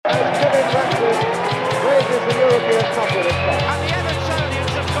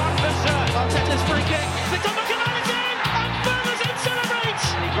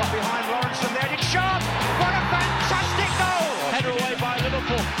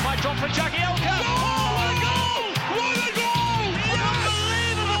Drop for Jagielka. Oh, what a goal! What a goal!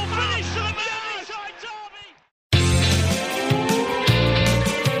 Unbelievable finish to the Merseyside derby.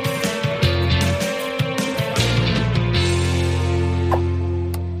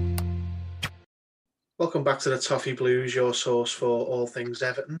 Welcome back to the Toffee Blues, your source for all things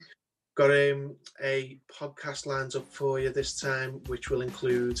Everton. Got a podcast lined up for you this time, which will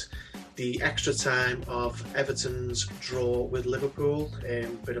include the extra time of Everton's draw with Liverpool.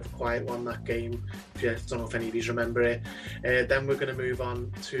 Bit of a quiet one, that game. I don't know if any of you remember it. Then we're going to move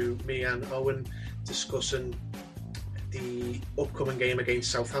on to me and Owen discussing the upcoming game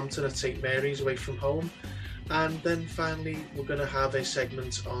against Southampton at St Mary's away from home. And then finally, we're going to have a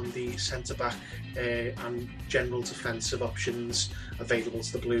segment on the centre-back and general defensive options available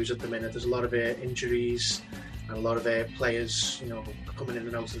to the Blues at the minute. There's a lot of injuries and a lot of players, coming in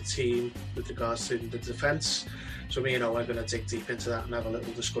and out of the team with regards to the defence. So me and Owen are going to dig deep into that and have a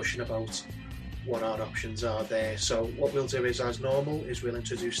little discussion about what our options are there. So what we'll do is, as normal, is we'll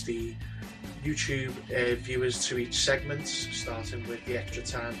introduce the YouTube viewers to each segment, starting with the extra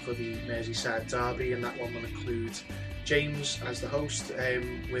time for the Merseyside derby, and that one will include James as the host,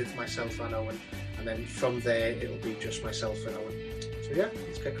 with myself and Owen, and then from there it'll be just myself and Owen. So yeah,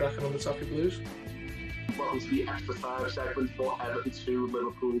 let's get cracking on the Toffee Blues. Welcome to the extra time segment for Everton 2,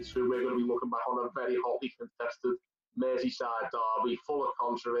 Liverpool 2. We're going to be looking back on a very hotly contested Merseyside derby, full of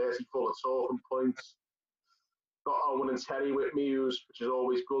controversy, full of talking points. Got Owen and Terry with me, which is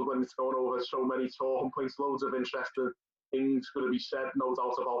always good when it's going over so many talking points, loads of interesting things going to be said, no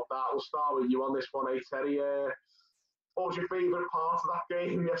doubt about that. We'll start with you on this one, Terry. What was your favourite part of that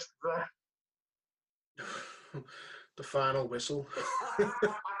game yesterday? The final whistle.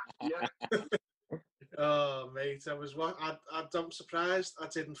 Yeah. Oh, mate, I'm surprised I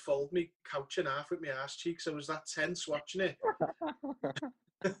didn't fold me couch in half with my arse cheeks. I was that tense watching it.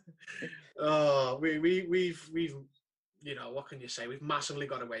 Oh, we've what can you say? We've massively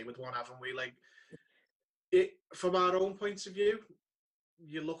got away with one, haven't we? Like, it from our own point of view,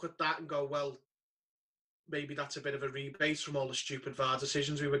 you look at that and go, well, maybe that's a bit of a rebate from all the stupid VAR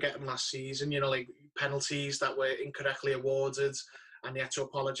decisions we were getting last season. Like penalties that were incorrectly awarded, and they had to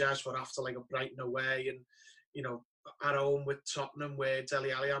apologise for after, like a Brighton away, and at home with Tottenham where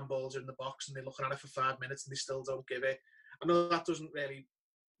Dele Alli handballs in the box and they're looking at it for 5 minutes and they still don't give it. I know that doesn't really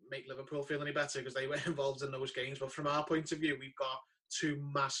make Liverpool feel any better because they were involved in those games, but from our point of view, we've got two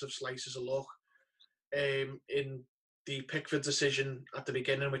massive slices of luck in the Pickford decision at the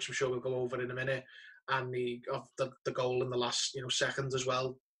beginning, which I'm sure we'll go over in a minute, and the goal in the last second as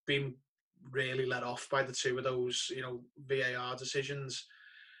well, being really let off by the two of those VAR decisions.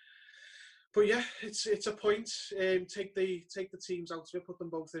 But yeah, it's a point. Take the teams out of it, put them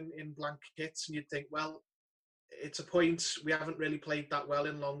both in blank kits, and you'd think, well, it's a point. We haven't really played that well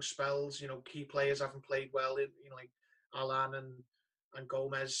in long spells. Key players haven't played well. Like Alan and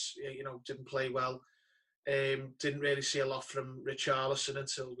Gomez, didn't play well. Didn't really see a lot from Richarlison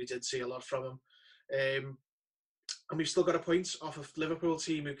until we did see a lot from him. And we've still got a point off of Liverpool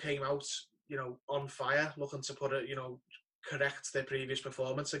team who came out, on fire, looking to put it, correct their previous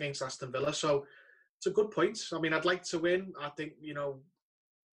performance against Aston Villa. So it's a good point. I mean, I'd like to win. I think,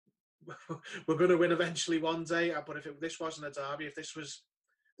 we're going to win eventually one day. But if this wasn't a derby, if this was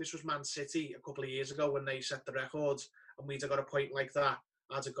Man City a couple of years ago when they set the records and we'd have got a point like that,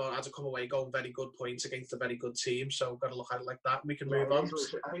 I'd have come away going very good points against a very good team. So got to look at it like that, and we can move on.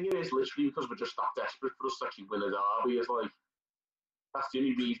 I think it is literally because we're just that desperate for us to actually win a derby. It's like, that's the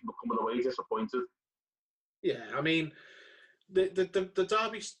only reason we're coming away disappointed. Yeah, I mean, the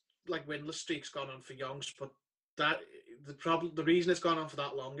derby's like winless streak's gone on for Yonks, but the reason it's gone on for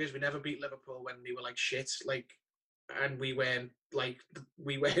that long is we never beat Liverpool when they were like shit, and we weren't like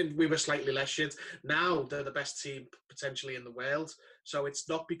we were slightly less shit. Now they're the best team potentially in the world, so it's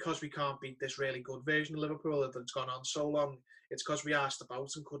not because we can't beat this really good version of Liverpool that it's gone on so long. It's because we asked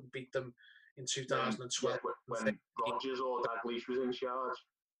about and couldn't beat them in 2012 when Rodgers or Dalglish was in charge.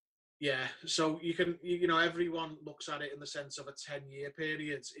 Yeah, so you can, everyone looks at it in the sense of a 10-year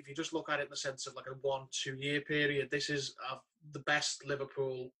period. If you just look at it in the sense of like a 1-2 year period, this is the best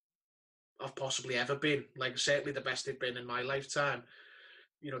Liverpool I've possibly ever been. Like, certainly the best they've been in my lifetime.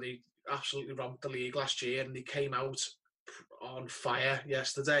 They absolutely romped the league last year and they came out on fire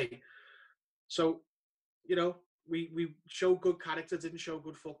yesterday. So, we showed good character, didn't show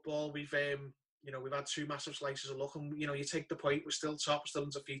good football. We've had two massive slices of luck, and you take the point. We're still top, still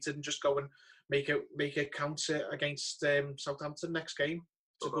undefeated, and just go and make it count against Southampton next game.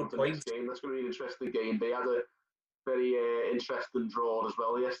 It's a good point. Game. That's going to be an interesting game. They had a very interesting draw as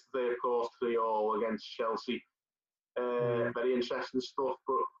well yesterday, of course, 3-3 against Chelsea. Very interesting stuff.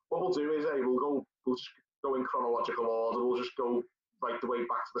 But what we'll do is, we'll just go in chronological order. We'll just go right the way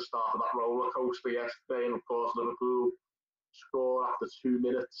back to the start of that roller coaster yesterday, and of course Liverpool score after 2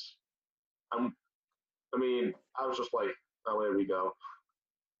 minutes. And I mean, I was just like, oh, here we go.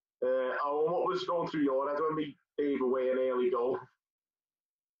 What was going through your head when we gave away an early goal?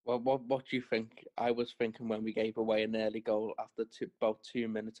 Well, what do you think? I was thinking when we gave away an early goal after about 2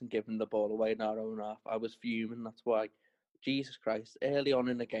 minutes and giving the ball away in our own half, I was fuming. That's why. Jesus Christ, early on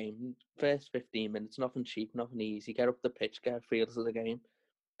in the game, first 15 minutes, nothing cheap, nothing easy. Get up the pitch, get a feel of the game.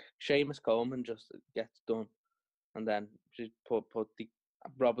 Seamus Coleman just gets done. And then just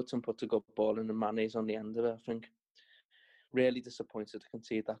Robertson put a good ball in, the Mane's on the end of it, I think. Really disappointed to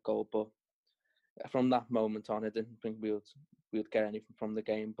concede that goal, but from that moment on, I didn't think we would get anything from the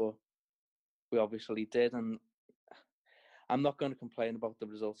game, but we obviously did. And I'm not going to complain about the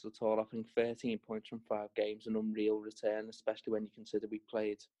results at all. I think 13 points from 5 games, an unreal return, especially when you consider we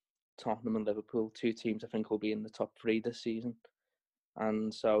played Tottenham and Liverpool, 2 teams I think will be in the top 3 this season.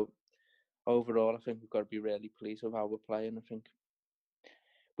 And so overall, I think we've got to be really pleased with how we're playing. I think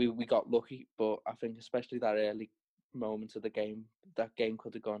we got lucky, but I think especially that early moment of the game, that game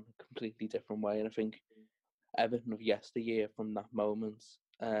could have gone a completely different way. And I think Everton of yesteryear, from that moment,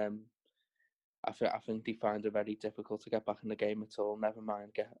 I think they find it very difficult to get back in the game at all, never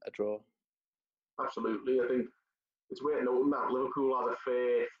mind get a draw. Absolutely. I think it's worth noting that Liverpool had a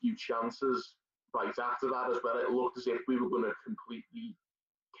fair few chances right after that as well. It looked as if we were going to completely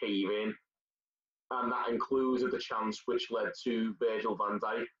cave in. And that included the chance which led to Virgil van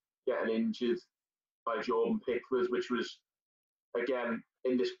Dijk getting injured by Jordan Pickford, which was, again,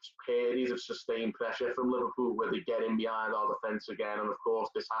 in this period of sustained pressure from Liverpool where they get in behind our defence again. And of course,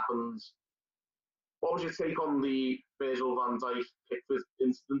 this happens. What was your take on the Virgil van Dijk Pickford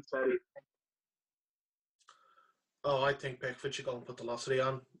incident, Terry? Oh, I think Pickford should go and put the lottery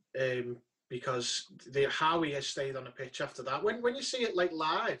on, because how he has stayed on the pitch after that. When you see it like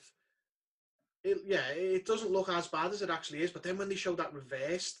live, it doesn't look as bad as it actually is. But then when they show that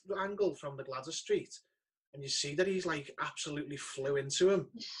reversed angle from the Gladys Street, and you see that he's like absolutely flew into him.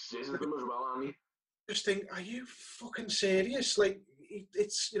 He scissored him as well, hasn't he? Just think, are you fucking serious? Like,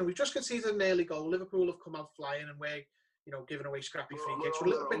 it's, we've just conceded an early goal. Liverpool have come out flying, and we're, giving away scrappy free kicks.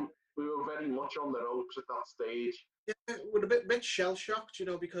 We were very much on the ropes at that stage. Yeah, we're a bit shell shocked,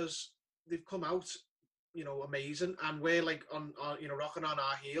 because they've come out, amazing, and we're like on rocking on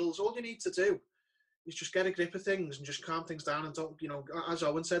our heels. All you need to do is just get a grip of things and just calm things down, and don't, as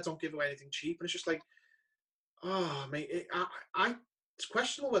Owen said, don't give away anything cheap. And it's just like, oh mate, it's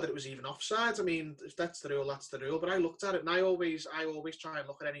questionable whether it was even offside. I mean, if that's the rule, that's the rule. But I looked at it, and I always try and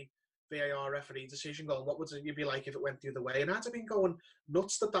look at any VAR referee decision going, what would you be like if it went the other way? And I'd have been going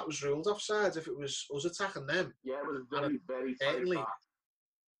nuts that was ruled offside if it was us attacking them. Yeah, it was very tight.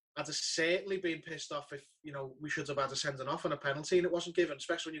 I'd have certainly been pissed off if, we should have had a sending off and a penalty and it wasn't given,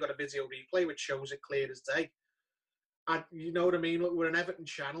 especially when you've got a video replay which shows it clear as day. And you know what I mean? Look, we're an Everton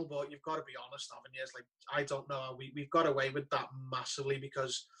channel, but you've got to be honest, haven't you? It's like, I don't know how we've got away with that massively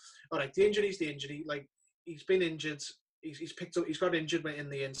because, all right, the injury's the injury. Like, he's been injured. He's picked up. He's got injured in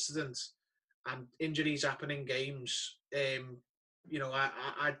the incident, and injuries happen in games. I'm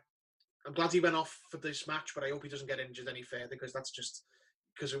glad he went off for this match, but I hope he doesn't get injured any further because that's just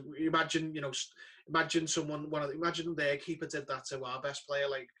because imagine imagine their keeper did that to our best player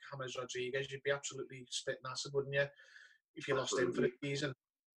like James Rodriguez, you'd be absolutely spitting acid, wouldn't you? If you lost him for the season.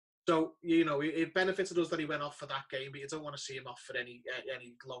 So it benefited us that he went off for that game, but you don't want to see him off for any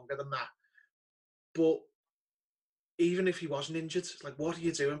longer than that. But even if he wasn't injured, like, what are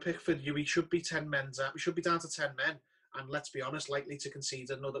you doing, Pickford? We should be 10 men down. We should be down to 10 men, and let's be honest, likely to concede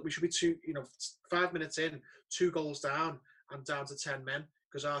another. We should be 5 minutes in, 2 goals down, and down to 10 men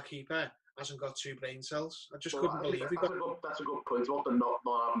because our keeper hasn't got 2 brain cells. I just couldn't believe we got. That's a good point about the not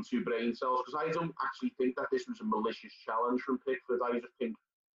having 2 brain cells, because I don't actually think that this was a malicious challenge from Pickford. I just think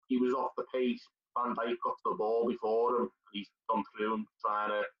he was off the pace. Van Dijk got to the ball before him, and he's gone through and trying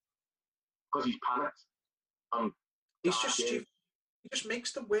to, because he's panicked. And he's just stupid. He just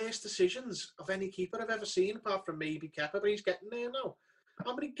makes the worst decisions of any keeper I've ever seen, apart from maybe Kepa, but he's getting there now.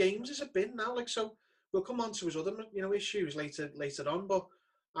 How many games has it been now? Like, so we'll come on to his other, issues later on, but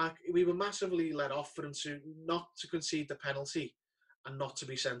we were massively let off for him not to concede the penalty and not to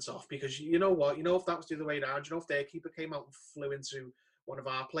be sent off, because you know what? If that was the other way around, if their keeper came out and flew into one of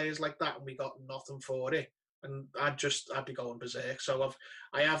our players like that and we got nothing for it, and I'd be going berserk. So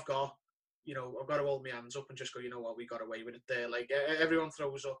I've got to hold my hands up and just go, we got away with it there. Like, everyone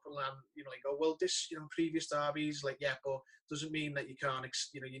throws up and go, well, this, previous derbies, like, yeah, but doesn't mean that you can't,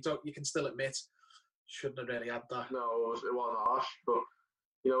 you can still admit, shouldn't have really had that. No, it was harsh, but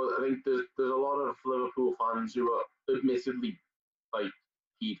I think there's a lot of Liverpool fans who are admittedly like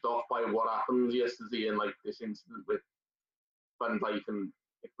peeved off by what happened yesterday and like this incident with Van Dijk and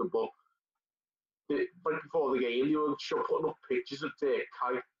the book. Right before the game, they were putting up pictures of Dirk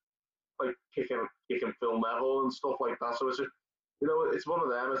Kuyt like kicking Phil Neville and stuff like that. So it's one of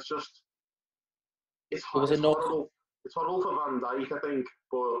them. It's just it's horrible. It's horrible for Van Dijk, I think,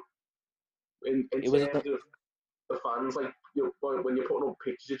 but in terms of the fans, like when you're putting up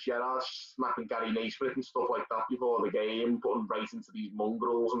pictures of Gerrard smacking Gary Naismith and stuff like that before the game, putting right into these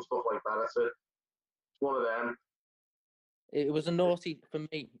mongrels and stuff like that, it's one of them. It was a naughty, for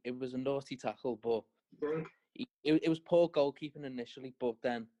me, it was a naughty tackle, but you think? It was poor goalkeeping initially, but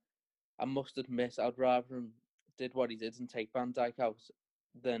then I must admit I'd rather him did what he did and take Van Dijk out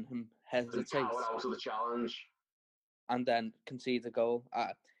than him hesitate out of the challenge and then concede a goal.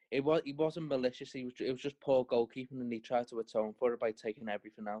 He wasn't malicious. It was just poor goalkeeping, and he tried to atone for it by taking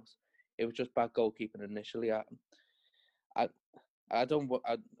everything else. It was just bad goalkeeping initially. I don't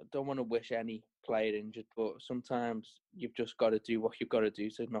want to wish any player injured, but sometimes you've just got to do what you've got to do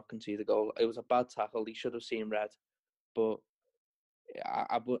to not concede a goal. It was a bad tackle. He should have seen red, but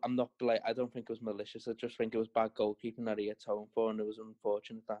I'm not like I don't think it was malicious. I just think it was bad goalkeeping that he atoned for, and it was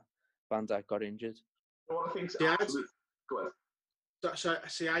unfortunate that Van Dijk got injured. Well, I think go ahead. So,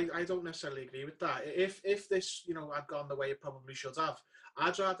 see, I don't necessarily agree with that. If this, had gone the way it probably should have,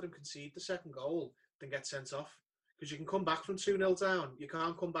 I'd rather him concede the second goal than get sent off. Because you can come back from 2-0 down. You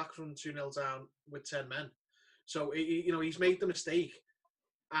can't come back from 2-0 down with 10 men. So, he's made the mistake.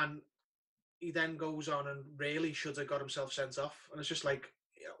 And he then goes on and really should have got himself sent off. And it's just like,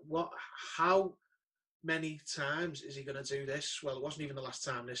 how many times is he going to do this? Well, it wasn't even the last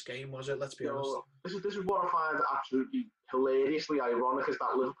time this game, was it? Let's be honest. This is what I find absolutely hilariously ironic is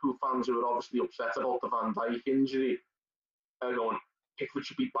that Liverpool fans who are obviously upset about the Van Dijk injury are going, Pickford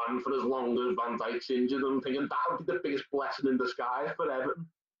should be banned for as long as Van Dijk's injured. I'm thinking that would be the biggest blessing in disguise for Everton.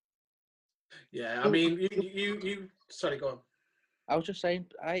 Yeah, I mean, you sorry, go on. I was just saying,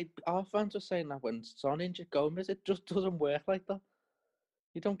 our fans were saying that when Son injured Gomez, it just doesn't work like that.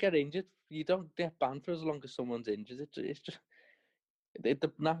 You don't get injured. You don't get banned for as long as someone's injured. It's just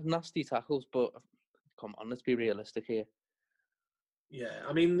the nasty tackles, but come on, let's be realistic here. Yeah,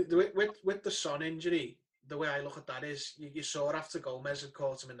 I mean, with the Son injury, the way I look at that is you saw after Gomez had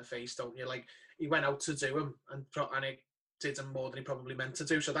caught him in the face, don't you? Like, he went out to do him and it did him more than he probably meant to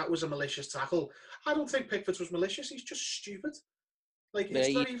do. So that was a malicious tackle. I don't think Pickford's was malicious. He's just stupid. Like,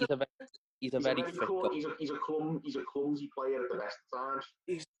 it's not even... He's a very clumsy player at the best of times.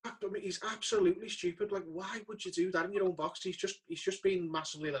 He's absolutely stupid. Like, why would you do that in your own box? He's just been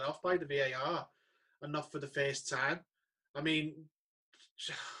massively let off by the VAR, and not for the first time. I mean,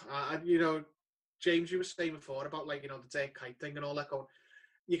 James, you were saying before about the Dirk Kuyt thing and all that.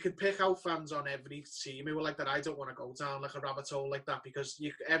 You could pick out fans on every team who were like that. I don't want to go down like a rabbit hole like that because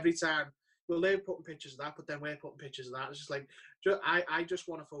every time. Well, they're putting pictures of that, but then we're putting pictures of that. It's just like, I just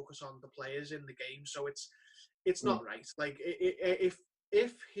want to focus on the players in the game. So it's not right. Like, if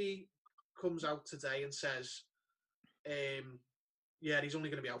he comes out today and says, he's only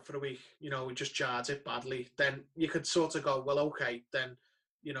going to be out for a week, he just jarred it badly, then you could sort of go, well, okay, then,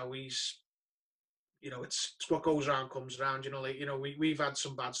 he's, it's what goes around comes around, we've had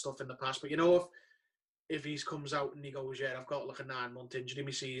some bad stuff in the past, but if he comes out and he goes, I've got like a 9-month injury,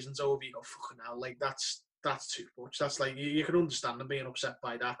 my season's over, you go, fucking hell, like that's too much. That's like, you can understand them being upset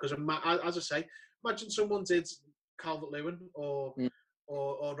by that. Because as I say, imagine someone did Calvert-Lewin or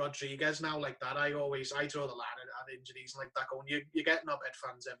Rodriguez now like that. I draw the line at injuries like that going, you're getting knobhead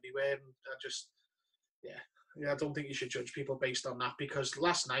fans everywhere. And I don't think you should judge people based on that because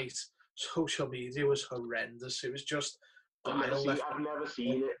last night, social media was horrendous. It was just... I've never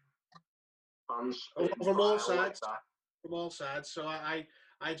seen it. From all sides. So I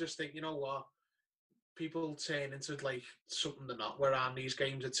just think, you know what, people turn into like something they're not. Where on these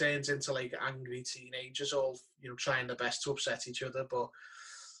games, it turns into like angry teenagers all trying their best to upset each other. But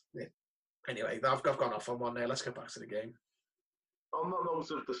anyway, I've gone off on one there. Let's get back to the game. On that note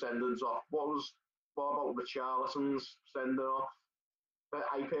of the sendings off, what about Richarlison's sending off?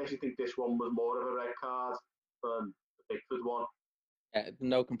 I personally think this one was more of a red card than the Pickford one.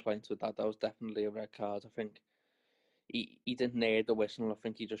 No complaints with that. That was definitely a red card. I think he didn't need the whistle. I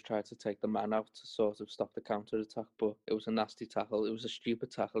think he just tried to take the man out to sort of stop the counter attack. But it was a nasty tackle. It was a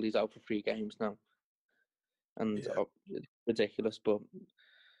stupid tackle. He's out for 3 games now, and ridiculous. But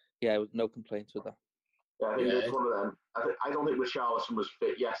yeah, no complaints with that. Yeah, I think it's one of them. I don't think Richarlison was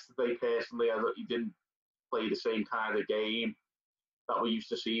fit yesterday. Personally, he didn't play the same kind of game that we used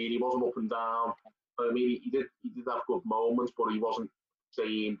to see. He wasn't up and down. I mean, he did have good moments, but he wasn't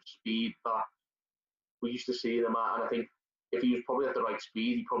same speed that we used to see him at. And I think if he was probably at the right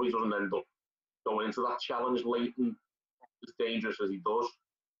speed, he probably doesn't end up going into that challenge late and as dangerous as he does.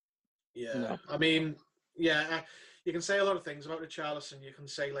 Yeah, No. I mean, yeah, you can say a lot of things about Richarlison. You can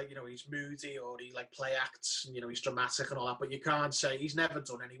say, like, you know, he's moody or he like play acts and, you know, he's dramatic and all that, but you can't say he's never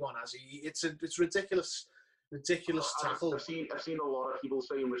done anyone, has he? It's ridiculous tackle. I've seen a lot of people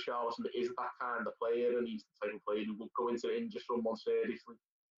saying Richarlison isn't that kind of player, and he's the type of player who will go into it and just someone seriously.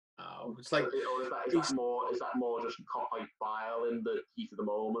 Oh, it's like, or is that more just cop-out bile in the heat of the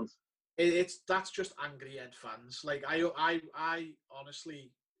moment? That's just angry Ed fans. Like, I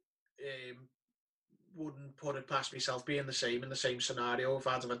honestly wouldn't put it past myself being in the same scenario if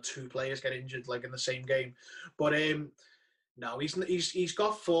I'd have had two players get injured like in the same game. But no, he's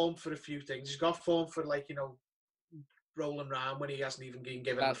got form for a few things. He's got form for, like, you know, rolling around when he hasn't even been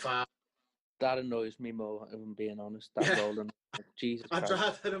given the foul. That annoys me more, if I'm being honest. That rolling, Jesus Christ.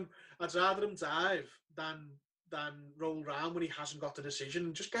 I'd rather him dive than roll around when he hasn't got the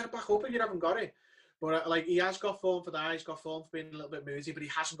decision. Just get it back up if you haven't got it. But like, he has got form for that. He's got form for being a little bit moody, but he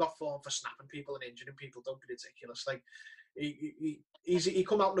hasn't got form for snapping people and injuring people. Don't be ridiculous. Like, he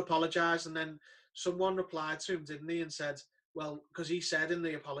come out and apologised, and then someone replied to him, didn't he, and said, well, because he said in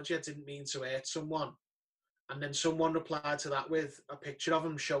the apology, I didn't mean to hurt someone. And then someone replied to that with a picture of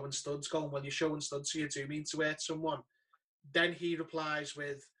him showing studs, going, well, you're showing studs, so you do mean to hurt someone. Then he replies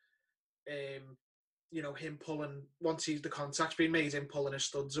with, you know, him pulling, once the contact's been made, him pulling his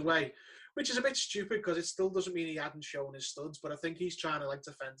studs away, which is a bit stupid because it still doesn't mean he hadn't shown his studs. But I think he's trying to, like,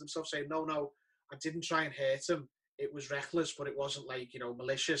 defend himself, saying, no, I didn't try and hurt him. It was reckless, but it wasn't, like, you know,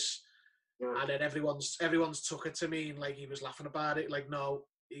 malicious. Yeah. And then everyone's took it to mean like he was laughing about it. Like, no,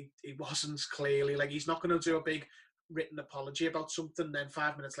 he wasn't, clearly. Like, he's not going to do a big written apology about something, then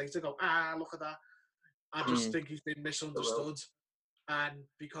 5 minutes later go, look at that. I just think he's been misunderstood. And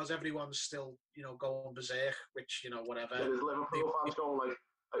because everyone's still, you know, going berserk, which, you know, whatever. Yeah, there's Liverpool fans going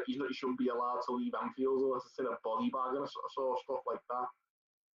like he shouldn't be allowed to leave Anfield unless it's in a body bag and sort of stuff like that.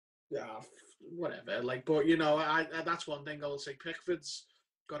 Yeah, whatever. Like, but, you know, I that's one thing I'll say. Pickford's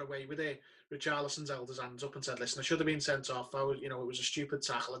got away with it. Richarlison's held his hands up and said, listen, I should have been sent off. I was, you know, it was a stupid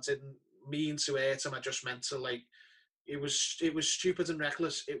tackle. I didn't mean to hurt him. I just meant to, like, it was stupid and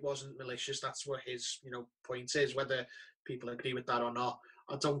reckless. It wasn't malicious. That's what his, you know, point is, whether people agree with that or not.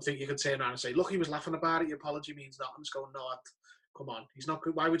 I don't think you can turn around and say, look, he was laughing about it. Your apology means nothing. It's going, no, come on. He's not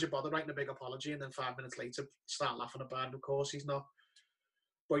good. Why would you bother writing a big apology and then 5 minutes later start laughing about it? Of course he's not.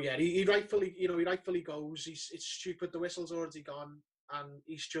 But yeah, he rightfully goes. It's stupid. The whistle's already gone. And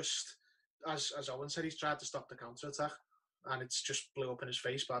he's just, as Owen said, he's tried to stop the counter-attack. And it's just blew up in his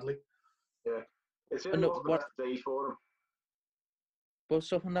face badly. Yeah. It's in the best days for him. But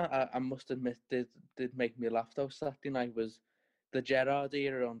something that I must admit did make me laugh though Saturday night was the Gerrard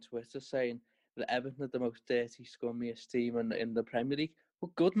era on Twitter saying that Everton are the most dirty, scummiest team in the Premier League.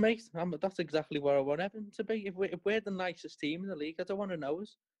 Well, good, mate. That's exactly where I want Everton to be. If we're the nicest team in the league, I don't want to know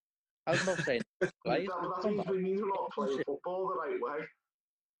us. I was not saying players. That means we're not playing football the right way.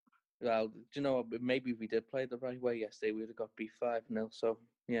 Well, do you know what? Maybe if we did play the right way yesterday, we'd have got beat 5-0. So,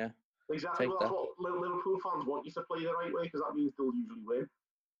 yeah. Exactly. Well, that's what Liverpool fans want you to play the right way, because that means they'll usually win.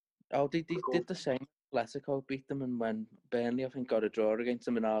 Oh, they did the same. Atletico beat them, and when Burnley, I think, got a draw against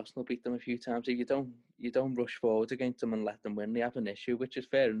them, and Arsenal beat them a few times. If you don't rush forward against them and let them win, they have an issue, which is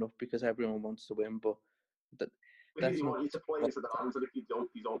fair enough because everyone wants to win. But they want you to play into the hands, and if you don't,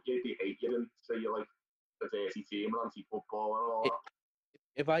 they hate you and say you're like a dirty team and anti-football and all that.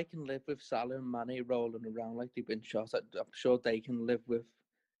 If I can live with Salah and Mane rolling around like they've been shot, I'm sure they can live with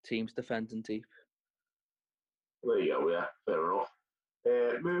teams defending deep. There you go, yeah, fair enough.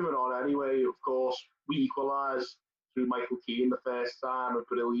 Moving on anyway, of course, we equalised through Michael Keane the first time, a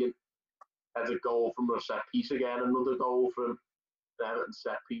brilliant header goal from a set piece again, another goal from the Everton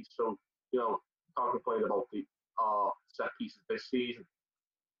set piece. So, you know, can't complain about our set pieces this season.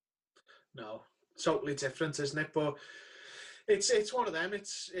 No, totally different, isn't it? But it's one of them.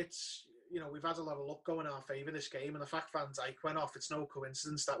 It's you know, we've had a lot of luck going in our favour this game, and the fact Van Dijk went off, it's no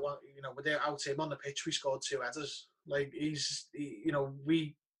coincidence that one, you know, without him on the pitch, we scored 2 headers. Like, you know,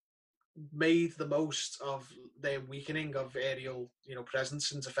 we made the most of their weakening of aerial, you know,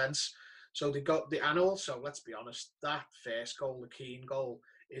 presence and defence. So they got and also, let's be honest, that first goal, the Keane goal,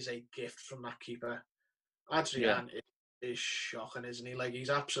 is a gift from that keeper. Adrian is shocking, isn't he? Like, he's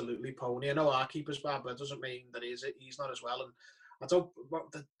absolutely pony. I know our keeper's bad, but it doesn't mean that he's not as well. And I don't,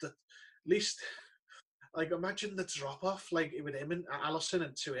 at least, like, imagine the drop off, like, with him and Alisson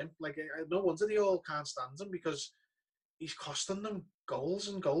and to him. Like, no wonder they all can't stand him, because he's costing them goals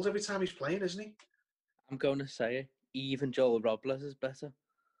and goals every time he's playing, isn't he? I'm going to say it. even Joel Robles is better.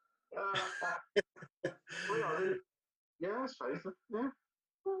 Yeah, it's right. Yeah,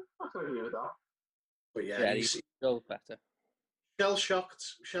 I can agree with that. But yeah, Yeah, he's Joel better. shell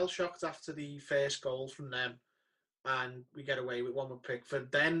shocked after the first goal from them, and we get away with one with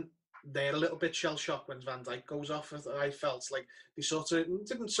Pickford. Then they're a little bit shell shocked when Van Dijk goes off. I felt like they sort of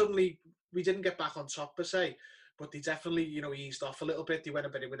we didn't get back on top per se, but they definitely eased off a little bit. They went a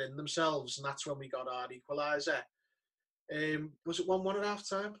bit within themselves, and that's when we got our equaliser. Was it 1-1 at half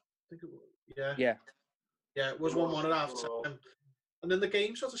time? I think it was, yeah, it was 1-1 at half time. And then the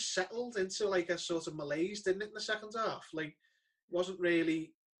game sort of settled into like a sort of malaise, didn't it, in the second half? Like, it wasn't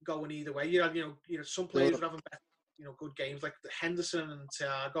really going either way. You had some players were having better, good games. Like Henderson and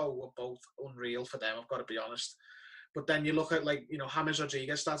Thiago were both unreal for them, I've got to be honest. But then you look at James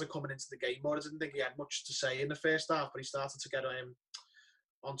Rodriguez started coming into the game more. I didn't think he had much to say in the first half, but he started to get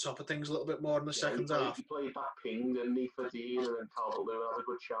on top of things a little bit more in the second half. He played that ping, didn't he, for Dean, and then Calvert-Lewin has a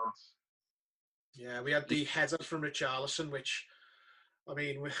good chance. Yeah, we had the header from Richarlison, which, I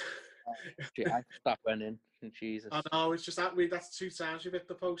mean, that went in. Jesus. I know, it's just that's 2 times we've hit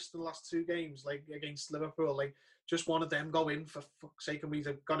the post in the last 2 games, like against Liverpool. Like, just one of them go in for fuck's sake, and we've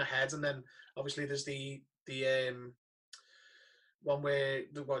gone ahead. And then obviously there's the one where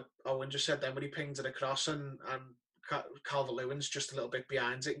what Owen just said then when he pinged it across and Calvert-Lewin's just a little bit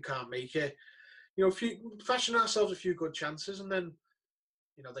behind it and can't make it. Fashion ourselves a few good chances, and then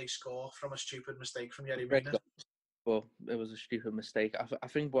they score from a stupid mistake from Yerry Mina. Well, it was a stupid mistake. I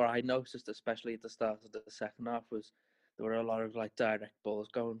think what I noticed, especially at the start of the second half, was there were a lot of direct balls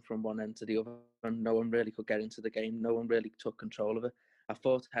going from one end to the other, and no one really could get into the game. No one really took control of it. I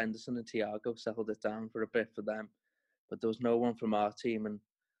thought Henderson and Thiago settled it down for a bit for them, but there was no one from our team. And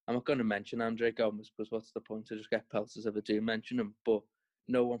I'm not going to mention Andre Gomes because what's the point to just get pelters if I do mention him? But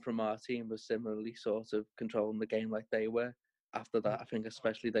no one from our team was similarly sort of controlling the game like they were. After that, I think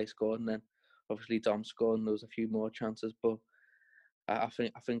especially they scored, and then obviously Dom scored, and there was a few more chances. But I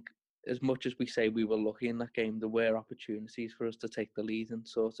think as much as we say we were lucky in that game, there were opportunities for us to take the lead and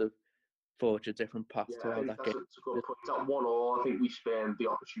sort of forge a different path to how that game. That's a good point. At 1-1, I think we spent the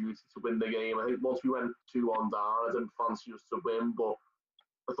opportunity to win the game. I think once we went 2-1 down, I didn't fancy us to win, but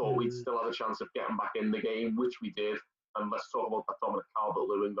I thought we'd still have a chance of getting back in the game, which we did. And let's talk about that Dominic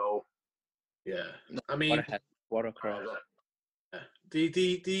Calvert-Lewin goal. Yeah, I mean, what a cross.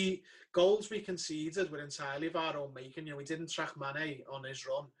 The goals we conceded were entirely of our own making. We didn't track Mane on his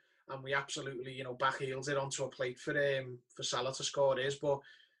run, and we absolutely, backheeled it onto a plate for Salah to score his. But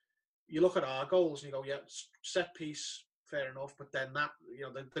you look at our goals and you go, yeah, set piece, fair enough. But then that,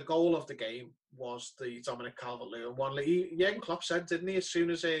 the goal of the game was the Dominic Calvert-Lewin one. Jurgen Klopp said, didn't he, as soon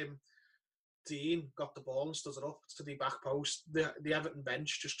as Dean got the ball and stood it up to the back post, the Everton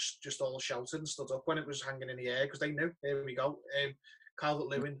bench just all shouted and stood up when it was hanging in the air because they knew, here we go.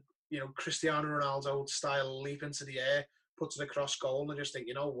 Calvert-Lewin, Cristiano Ronaldo style leap into the air, puts it across goal, and I just think,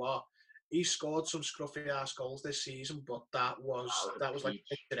 you know what, he scored some scruffy ass goals this season, but that was like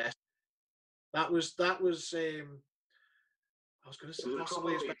picturesque. That was I was going to say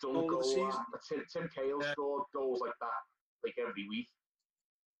possibly his best goal of the season. Tim Cahill scored goals like that like every week.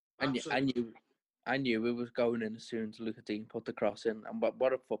 I knew it was going in as soon as Lucas Digne put the cross in, and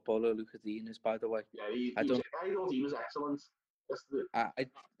what a footballer Lucas Digne is, by the way. Yeah, I thought he was excellent.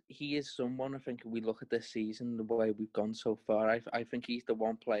 He is someone. I think we look at this season, the way we've gone so far. I think he's the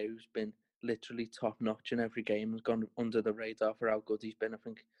one player who's been literally top notch in every game, has gone under the radar for how good he's been. I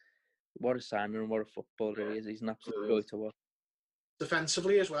think what a signing and what a footballer he is. He's an absolute joy to watch.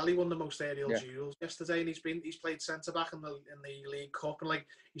 Defensively as well, he won the most aerial duels yesterday, and he's played centre back in the League Cup, and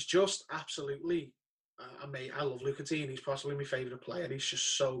he's just absolutely amazing. I love Lucas Digne. He's possibly my favourite player. He's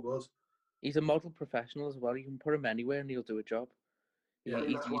just so good. He's a model professional as well. You can put him anywhere and he'll do a job. Yeah, I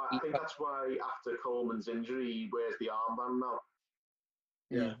think that's why after Coleman's injury, he wears the armband now.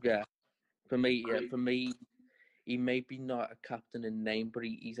 Yeah. For me, he may be not a captain in name, but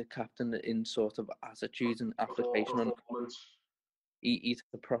he's a captain in sort of attitude and application. He's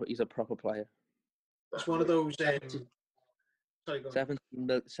a proper player. It's one of those.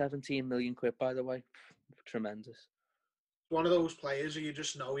 17 million quid, by the way. Tremendous. One of those players who you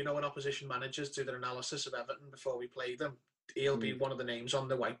just know, when opposition managers do their analysis of Everton before we play them, he'll be one of the names on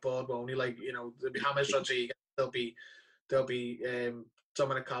the whiteboard, won't he? There'll be James Rodriguez, there'll be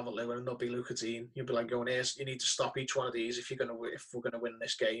Dominic Calvert-Lewin, and there'll be Lucas Digne. You'll be like going, you need to stop each one of these if we're gonna win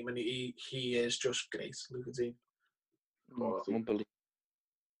this game. And he is just great, Lucas Digne. Unbelievable.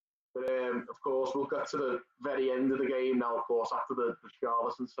 But of course, we'll get to the very end of the game now. Of course, after the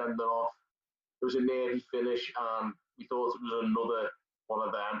Richarlison sending off, it was a nearly finish, and we thought it was another one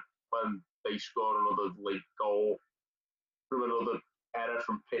of them when they scored another late goal. from another error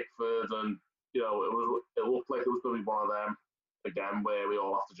from Pickford, and you know it looked like it was going to be one of them again where we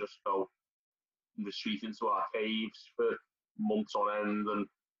all have to just go retreat into our caves for months on end. And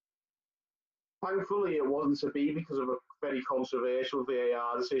thankfully, it wasn't to be because of a very controversial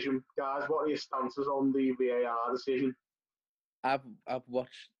VAR decision. Guys, what are your stances on the VAR decision? I've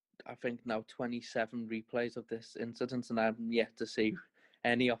watched, I think now 27 replays of this incident, and I'm yet to see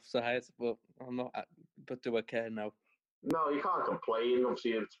any offside. But I'm not. But do I care now? No, you can't complain.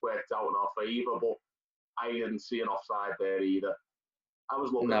 Obviously, it's worked out in our favour, but I didn't see an offside there either. I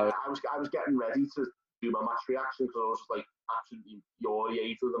was looking. No. I was getting ready to do my match reaction because I was just like absolutely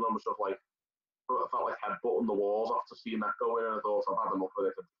infuriated, and I was just like, I felt like headbutting the walls after seeing that go in, and I thought I've had enough of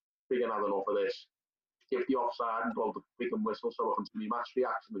this. I've freaking had enough of this. Give the offside and blow the freaking whistle so I can do my match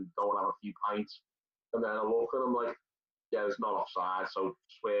reaction and go and have a few pints. And then I look and I'm like, yeah, it's not offside, so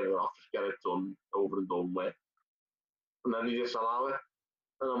swear it off, just get it done, over and done with. And then you disallow it.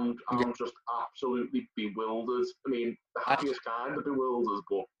 And I'm just absolutely bewildered. I mean, the happiest kind of bewildered,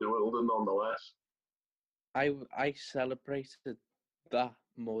 but bewildered nonetheless. I celebrated that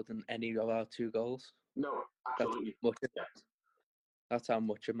more than any of our 2 goals. No, absolutely. That's how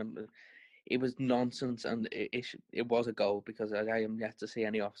much I mean. It was nonsense, and it was a goal because I am yet to see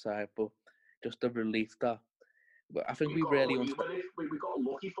any offside. But just the relief that, but I think we really we got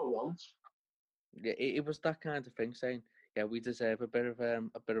lucky for once. Yeah, it was that kind of thing, saying, yeah, we deserve a bit of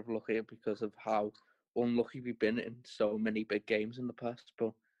luck here because of how unlucky we've been in so many big games in the past.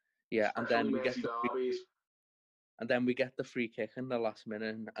 But yeah, and then we get the free kick in the last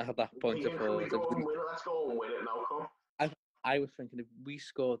minute, and at that point, let's go and win it now, come. I was thinking, if we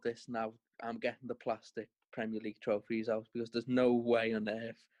scored this now, I'm getting the plastic Premier League trophies out because there's no way on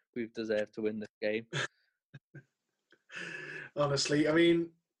earth we've deserved to win this game. Honestly, I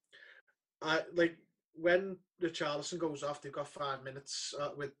mean, like when Richarlison goes off, they've got 5 minutes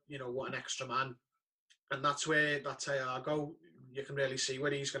with what an extra man, and that's where that Thiago, you can really see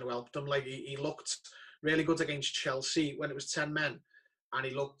where he's going to help them. Like he looked really good against Chelsea when it was 10 men. And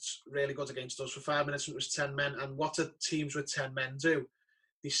he looked really good against us for 5 minutes when it was 10 men. And what do teams with 10 men do?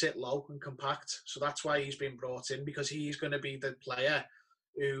 They sit low and compact. So that's why he's been brought in, because he's going to be the player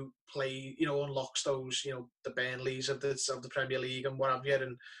who unlocks those, the Burnleys of the Premier League and what have you.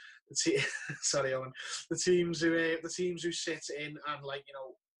 And sorry, Owen, the teams who sit in and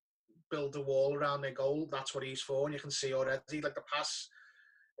build a wall around their goal. That's what he's for. And you can see already, like the pass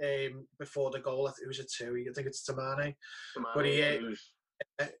before the goal, it was a 2. I think it's Tamane. But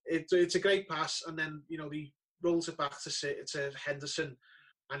it's a great pass, and then he rolls it back to Henderson,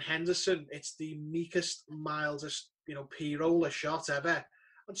 and Henderson, it's the meekest, mildest p-roller shot ever,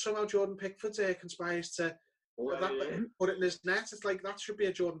 and somehow Jordan Pickford conspires to put it in his net. It's like that should be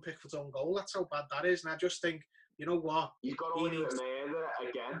a Jordan Pickford's own goal. That's how bad that is. And I just think, you know what, you've got to win it there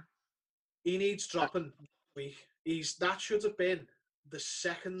again. He needs dropping. That should have been the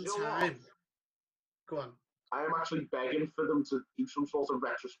second time. Go on. I am actually begging for them to do some sort of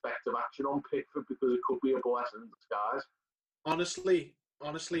retrospective action on Pickford because it could be a blessing in disguise.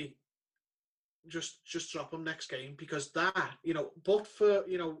 Honestly, just drop him next game, because that, but for,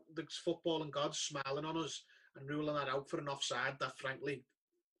 the football and gods smiling on us and ruling that out for an offside that, frankly,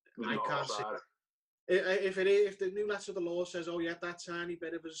 I can't see. If the new letter of the law says, oh yeah, that tiny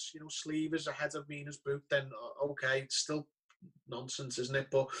bit of his, sleeve is ahead of Mina's boot, then okay, it's still nonsense, isn't it?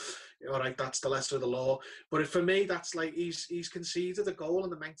 But all right, that's the letter of the law. But for me, that's like he's conceded a goal in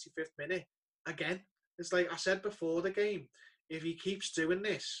the 95th minute again. It's like I said before the game, if he keeps doing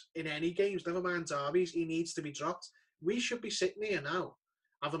this in any games, never mind derbies, he needs to be dropped. We should be sitting here now,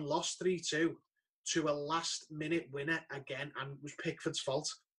 having lost 3-2 to a last-minute winner again, and it was Pickford's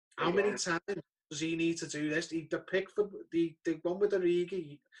fault. How many times does he need to do this? The Pickford, the one with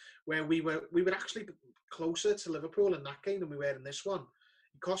Origi, where we were actually closer to Liverpool in that game than we were in this one.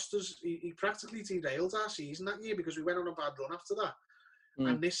 He cost us. He practically derailed our season that year because we went on a bad run after that.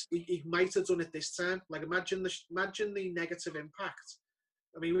 And this, he might have done it this time. Like imagine the negative impact.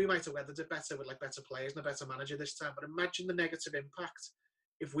 I mean, we might have weathered it better with better players and a better manager this time. But imagine the negative impact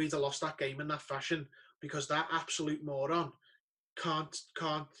if we'd have lost that game in that fashion, because that absolute moron can't.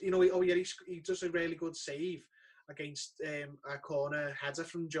 He does a really good save against a corner header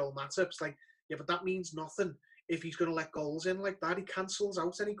from Joel Matip. It's like, yeah, but that means nothing if he's going to let goals in like that. He cancels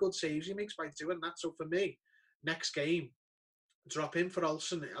out any good saves he makes by doing that. So for me, next game, drop him for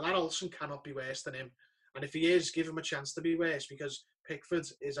Olsen. That Olsen cannot be worse than him. And if he is, give him a chance to be worse, because Pickford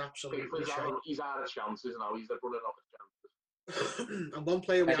is absolutely shite. He's out of chances now. He's running out of chances. And one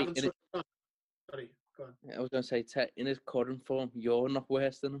player we haven't touched on. Sorry, go on. I was going to say, in his current form, you're not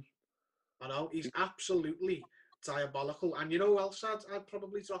worse than him. I know. He's absolutely diabolical. And you know who else I'd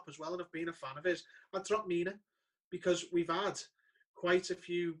probably drop as well, and I've been a fan of his? I'd drop Mina, because we've had quite a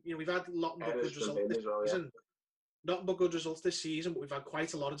few, we've had a lot of good results this season. Not but good results this season, but we've had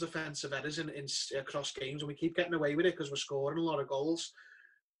quite a lot of defensive errors in across games, and we keep getting away with it because we're scoring a lot of goals.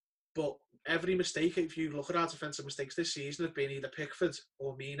 But every mistake, if you look at our defensive mistakes this season, have been either Pickford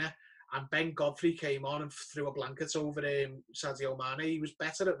or Mina. And Ben Godfrey came on and threw a blanket over Sadio Mane. He was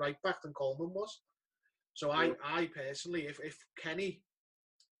better at right back than Coleman was. So I personally, if Kenny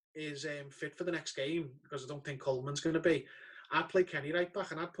is fit for the next game, because I don't think Coleman's going to be, I'd play Kenny right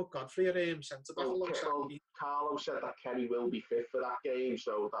back and I'd put Godfrey at centre back alongside. Carlo said that Kenny will be fit for that game,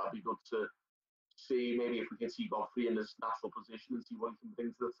 so that'll be good to see. Maybe if we can see Godfrey in his natural position and see what he can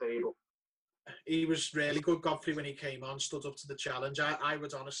bring to the table. He was really good, Godfrey, when he came on, stood up to the challenge. I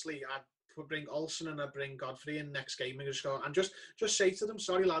would honestly, I'd bring Olsen and I'd bring Godfrey in next game and just say to them,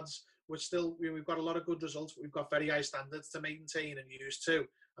 sorry lads, we've got a lot of good results, but we've got very high standards to maintain and used to.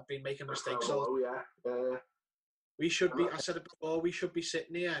 I've been making mistakes. We should be, I said it before, we should be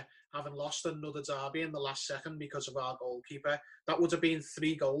sitting here having lost another derby in the last second because of our goalkeeper. That would have been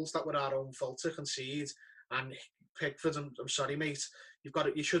 3 goals that were our own fault to concede. And Pickford, I'm sorry, mate, you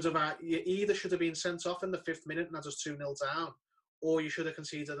either should have been sent off in the 5th minute and that was 2-0 down, or you should have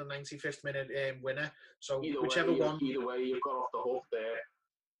conceded a 95th minute winner. So whichever one, you've got off the hook there.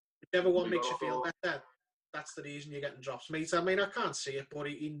 Whichever one makes you feel better, that's the reason you're getting drops, mate. I mean, I can't see it, but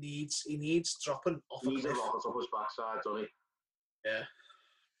he needs dropping off a cliff. He needs a rocket off his backside, doesn't he? Yeah.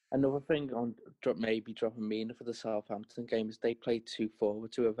 Another thing on maybe dropping Mina for the Southampton game is they played 2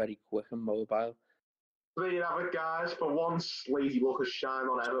 forwards who are very quick and mobile. There you have it, guys. For once, Lady Luck has shined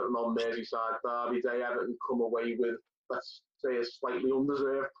on Everton on Merseyside Derby Day. Everton come away with, let's say, a slightly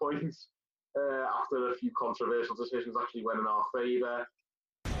undeserved point after a few controversial decisions actually went in our favour.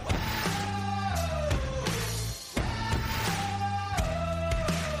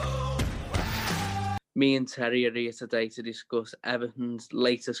 Me and Terry are here today to discuss Everton's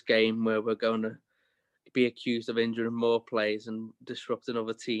latest game, where we're going to be accused of injuring more players and disrupting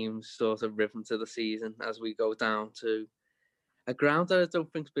other teams' sort of rhythm to the season as we go down to a ground that I don't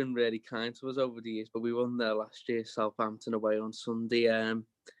think's been really kind to us over the years, but we won there last year, Southampton away on Sunday.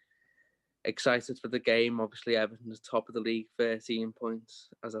 Excited for the game. Obviously, Everton is top of the league, 13 points.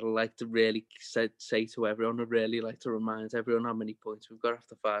 As I'd like to really say to everyone, I'd really like to remind everyone how many points we've got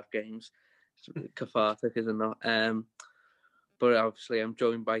after 5 games. It's cathartic, is it not? But obviously, I'm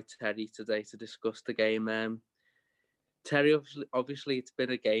joined by Terry today to discuss the game. Terry, obviously, it's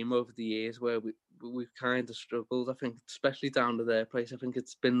been a game over the years where we've kind of struggled. I think, especially down to their place. I think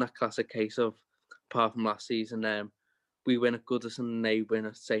it's been that classic case of, apart from last season, we win at Goodison and they win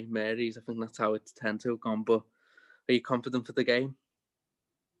at St Mary's. I think that's how it's tend to have gone. But are you confident for the game?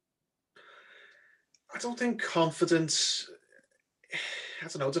 I don't think confidence. I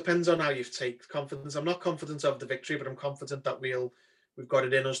don't know. It depends on how you take confidence. I'm not confident of the victory, but I'm confident that we've got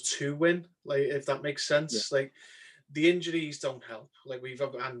it in us to win. Like, if that makes sense. Yeah. Like, the injuries don't help. Like,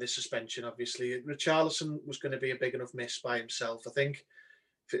 and the suspension, obviously. Richarlison was going to be a big enough miss by himself. I think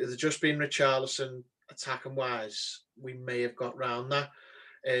if it had just been Richarlison attacking wise, we may have got round that.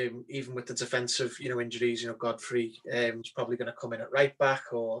 Even with the defensive, injuries, Godfrey is probably going to come in at right back,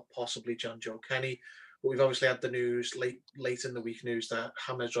 or possibly John Joe Kenny. But we've obviously had the news late in the week news that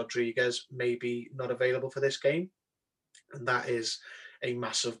James Rodriguez may be not available for this game, and that is a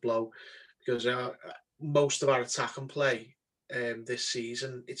massive blow because most of our attack and play this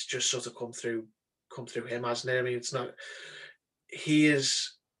season, it's just sort of come through him, hasn't it? I mean, it's not. He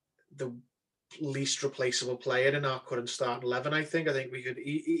is the least replaceable player in our current starting 11. I think we could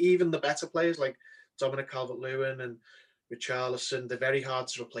even the better players like Dominic Calvert-Lewin and Richarlison, they're very hard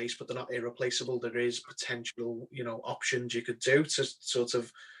to replace, but they're not irreplaceable. There is potential, options you could do to sort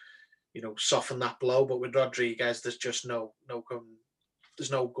of, soften that blow. But with Rodriguez, there's just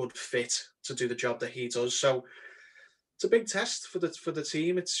there's no good fit to do the job that he does. So it's a big test for the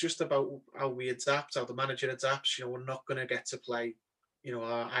team. It's just about how we adapt, how the manager adapts. We're not going to get to play,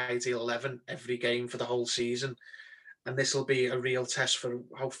 our ideal 11 every game for the whole season, and this will be a real test for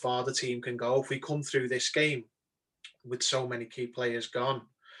how far the team can go. If we come through this game with so many key players gone,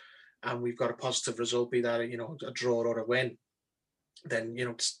 and we've got a positive result, be that a draw or a win, then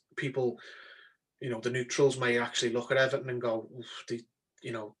people, the neutrals may actually look at Everton and go,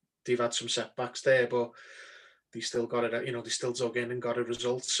 they've had some setbacks there, but they still got it. They still dug in and got a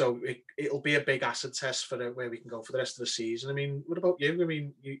result. So it'll be a big acid test for where we can go for the rest of the season. I mean, what about you? I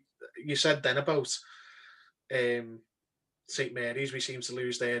mean, you said then about St Mary's, we seem to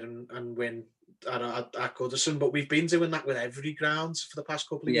lose there and win at Goodison, but we've been doing that with every ground for the past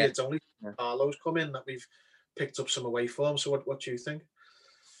couple of years. It's only Carlo's come in that we've picked up some away form. So what do you think?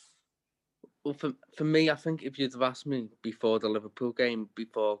 Well, for me, I think if you'd have asked me before the Liverpool game,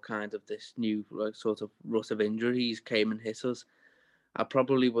 before kind of this new sort of rut of injuries came and hit us, I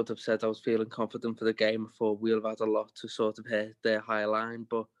probably would have said I was feeling confident for the game. I thought we'll have had a lot to sort of hit their high line,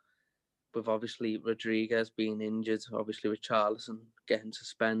 but with obviously Rodriguez being injured, obviously with Richarlison getting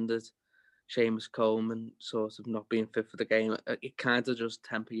suspended, Seamus Coleman sort of not being fit for the game, it kind of just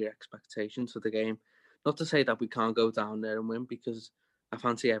temper your expectations for the game. Not to say that we can't go down there and win, because I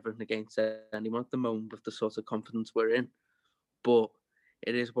fancy Everton against anyone at the moment with the sort of confidence we're in. But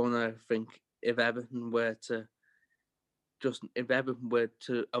it is one I think if Everton were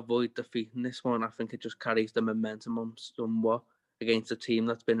to avoid defeating this one, I think it just carries the momentum on somewhat against a team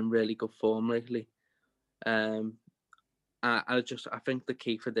that's been in really good form lately. I think the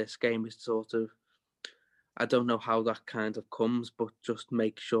key for this game is sort of, I don't know how that kind of comes, but just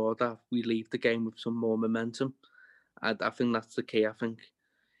make sure that we leave the game with some more momentum. I think that's the key. I think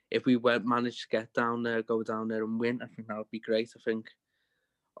if we manage to get down there, go down there and win, I think that would be great. I think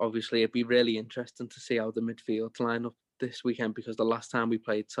obviously it'd be really interesting to see how the midfield line up this weekend, because the last time we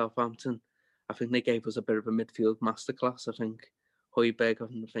played Southampton, I think they gave us a bit of a midfield masterclass. I think Højbjerg,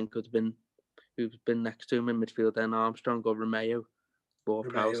 I think, could have been who's been next to him in midfield, then Armstrong or Romeo or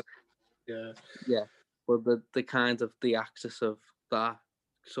Prowse. Yeah. But the kind of the axis of that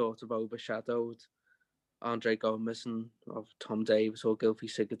sort of overshadowed Andre Gomes and of Tom Davies or Gylfi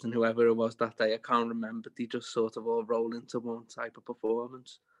Sigurdsson, whoever it was that day. I can't remember. They just sort of all roll into one type of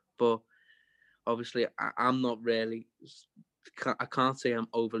performance. But obviously, I'm not really. I can't say I'm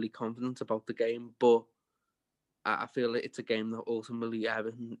overly confident about the game, but I feel like it's a game that ultimately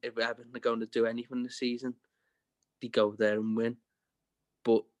if Everton are going to do anything this season, they go there and win.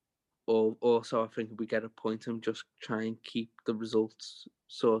 But also, I think if we get a point and just try and keep the results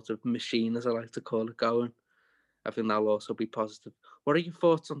sort of machine, as I like to call it, going, I think that'll also be positive. What are your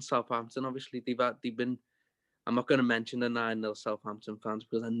thoughts on Southampton? Obviously, they've been. I'm not going to mention the 9-0 Southampton fans,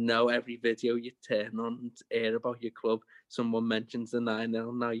 because I know every video you turn on and hear about your club, someone mentions the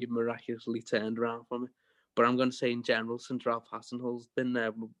 9-0. Now you've miraculously turned around from it. But I'm going to say in general, since Ralph Hasenhutl's been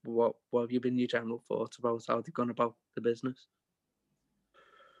there, what have you been your general thoughts about how they've gone about the business?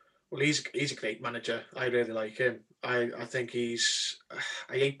 Well, he's a great manager. I really like him. I think I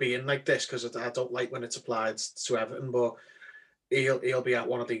hate being like this because I don't like when it's applied to Everton, but he'll be at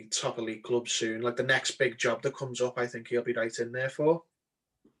one of the top elite clubs soon. Like the next big job that comes up, I think he'll be right in there for.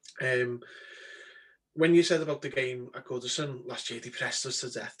 When you said about the game at Goodison last year, he pressed us to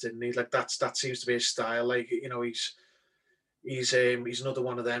death, didn't he? Like that seems to be his style. Like, you know, he's another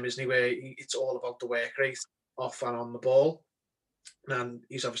one of them, isn't he? Where it's all about the work rate off and on the ball. And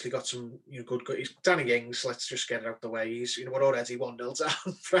he's obviously got some, good. He's Danny Ings. Let's just get it out the way. We're already 1-0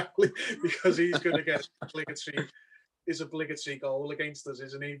 down, frankly, because he's going to get his obligatory goal against us,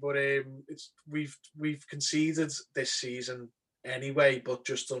 isn't he? But we've conceded this season anyway, but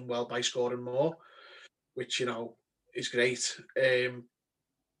just done well by scoring more, which is great.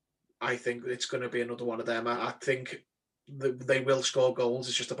 I think it's going to be another one of them. I think they will score goals.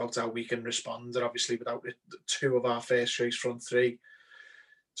 It's just about how we can respond. And obviously, without two of our first choice front three,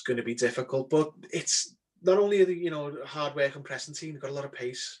 it's going to be difficult. But it's not only the hard work and pressing team. They've got a lot of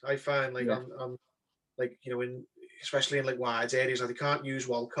pace. I find on especially in like wide areas. Now they can't use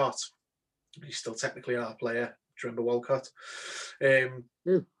Walcott. He's still technically our player. Do you remember Walcott?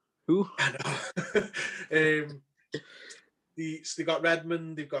 Who? I know. They've got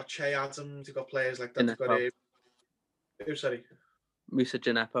Redmond. They've got Che Adams. They've got players like that. They've got sorry. Musa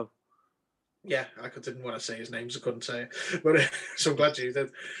Djenepo. Yeah, didn't want to say his names. I couldn't say it. But so I'm glad you did.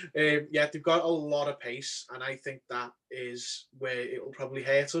 They've got a lot of pace, and I think that is where it will probably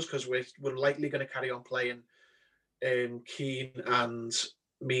hurt us, because we're likely going to carry on playing Keane and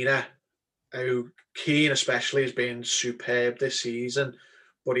Mina. Keane especially has been superb this season,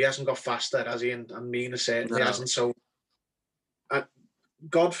 but he hasn't got faster, has he? And Mina certainly hasn't. So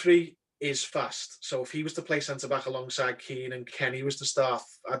Godfrey is fast. So if he was to play centre-back alongside Keane and Kenny was to start,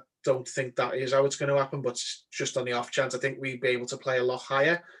 I don't think that is how it's going to happen, but just on the off chance, I think we'd be able to play a lot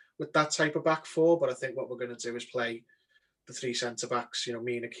higher with that type of back four. But I think what we're going to do is play the three centre-backs,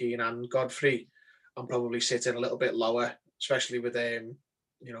 Mina, Keane and Godfrey, and probably sit in a little bit lower, especially with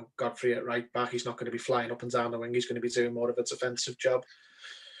Godfrey at right back. He's not going to be flying up and down the wing. He's going to be doing more of a defensive job.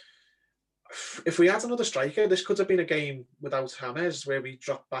 If we had another striker, this could have been a game without James, where we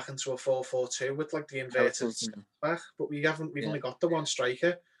dropped back into a 4-4-2 with like the inverted back. But we haven't. We've only got the one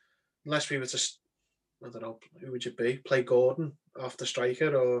striker. Unless we were to, I don't know, who would you be? Play Gordon off the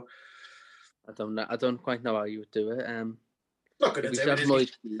striker, or I don't know. I don't quite know how you would do it. Not going If to he do said it.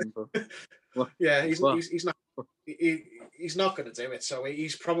 Lloyd Keane, but Yeah, well, he's not. He's not going to do it. So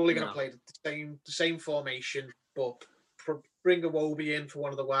he's probably going to no. play the same formation, but bring Iwobi in for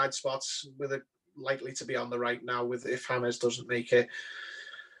one of the wide spots with it likely to be on the right now. With if James doesn't make it,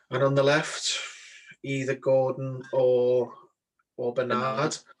 and on the left, either Gordon or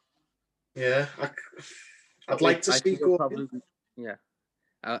Bernard. Yeah, I'd like to see think Gordon. probably, yeah.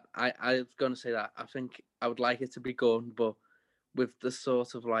 I was going to say that. I think I would like it to be Gordon, but with the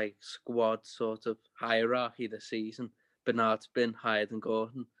sort of like squad sort of hierarchy this season, Bernard's been higher than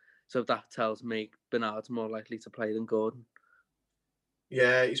Gordon. So that tells me Bernard's more likely to play than Gordon.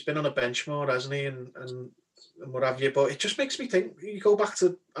 Yeah, he's been on a bench more, hasn't he? And what have you. But it just makes me think, you go back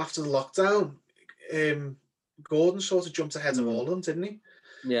to after the lockdown, Gordon sort of jumped ahead of Haaland, didn't he?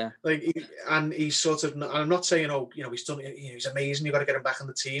 Yeah. And he's sort of, I'm not saying, he's done, he's amazing, you've got to get him back in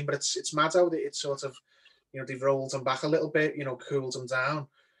the team, but it's mad how it's sort of, they've rolled him back a little bit, cooled him down.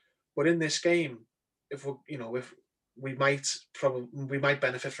 But in this game, if we might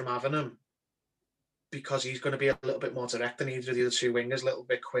benefit from having him, because he's going to be a little bit more direct than either of the other two wingers, a little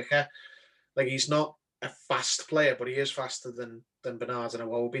bit quicker. Like, he's not a fast player, but he is faster than Bernard and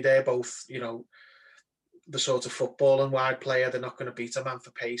Iwobi. They're both, the sort of football and wide player. They're not going to beat a man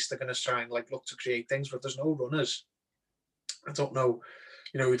for pace. They're going to try and look to create things, but there's no runners. I don't know,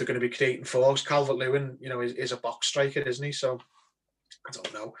 who they're going to be creating for. Calvert-Lewin, is a box striker, isn't he? So I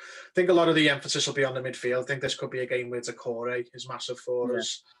don't know. I think a lot of the emphasis will be on the midfield. I think this could be a game where Decore is massive for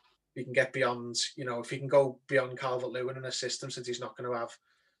us. He can get beyond, if he can go beyond Calvert-Lewin and assist him, since he's not going to have,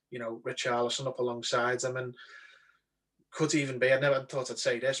 Richarlison up alongside him, and could even be, I never thought I'd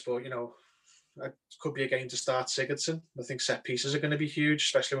say this, but, it could be a game to start Sigurdsson. I think set pieces are going to be huge,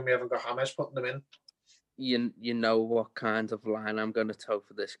 especially when we haven't got James putting them in. You know what kind of line I'm going to toe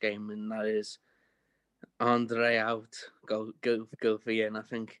for this game, and that is Andre out, Gylfi in. I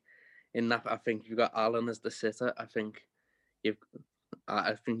think you've got Allen as the sitter. I think you've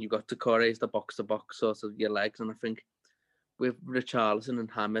got Decore as the box-to-box sort of your legs, and I think with Richarlison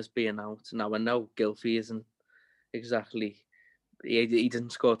and James being out, now I know Gylfi isn't exactly, he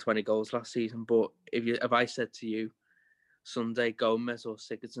didn't score 20 goals last season, but if I said to you Sunday, Gomez or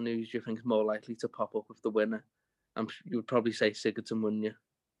Sigurdsson, who do you think is more likely to pop up with the winner? You would probably say Sigurdsson, wouldn't you?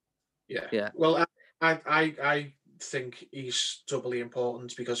 Yeah. Well, I think he's doubly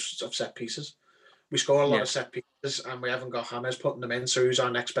important because of set pieces. We score a lot of set pieces, and we haven't got James putting them in. So who's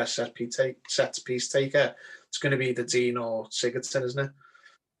our next best set piece taker? It's going to be the Dean or Sigurdsson, isn't it?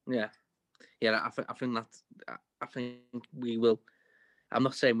 Yeah. I think we will. I'm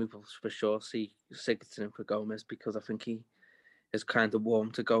not saying we will for sure see Sigurdsson for Gomez, because I think he is kind of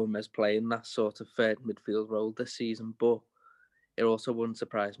warm to Gomez playing that sort of third midfield role this season. But it also wouldn't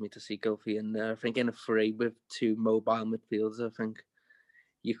surprise me to see Gylfi in there. I think in a free with two mobile midfielders, I think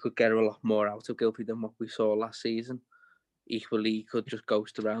you could get a lot more out of Gylfi than what we saw last season. Equally, he could just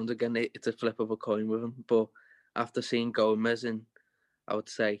ghost around again. It's a flip of a coin with him. But after seeing Gomez in, I would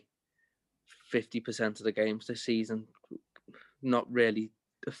say, 50% of the games this season, not really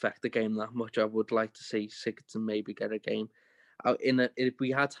affect the game that much. I would like to see Sigurdsson maybe get a game. If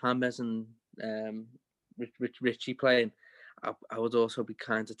we had James and Richie playing, I would also be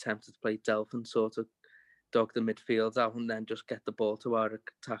kind of tempted to play Delph and sort of dog the midfield out and then just get the ball to our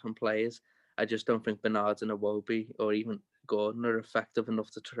attacking players. I just don't think Bernard and Iwobi or even Gordon are effective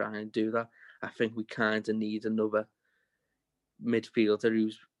enough to try and do that. I think we kind of need another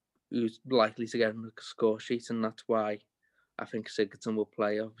midfielder who's likely to get on the score sheet, and that's why I think Sigurdsson will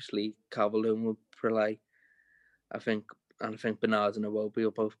play. Obviously, Calvert-Lewin will play. I think Bernard and Iwobi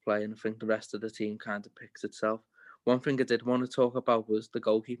will both play, and I think the rest of the team kind of picks itself. One thing I did want to talk about was the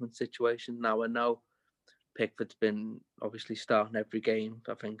goalkeeping situation. Now, I know Pickford's been obviously starting every game,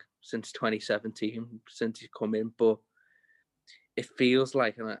 I think, since 2017, since he's come in, but it feels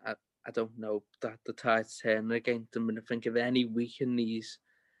like, and I don't know, that the tide's turning against him, and I think if any week in these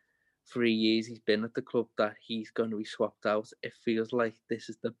 3 years he's been at the club that he's going to be swapped out, it feels like this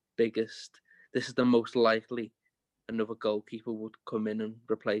is the most likely another goalkeeper would come in and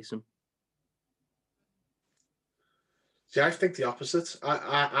replace him. See, I think the opposite.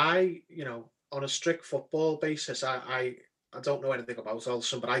 I on a strict football basis, I don't know anything about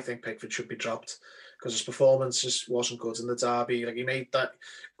Olsen, but I think Pickford should be dropped because his performance just wasn't good in the derby. Like, he made that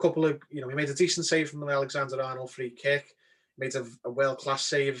couple of, he made a decent save from an Alexander-Arnold free kick, made a world-class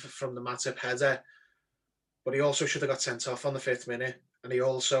save from the Matip header, but he also should have got sent off on the 5th minute, and he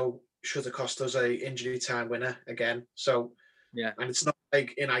also should have cost us a injury time winner again. So, yeah, and it's not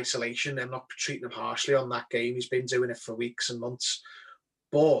like in isolation. I'm not treating him harshly on that game. He's been doing it for weeks and months.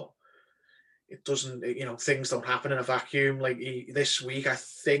 But it doesn't, you know, things don't happen in a vacuum. Like this week, I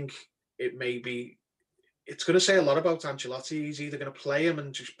think it may be. It's going to say a lot about Ancelotti. He's either going to play him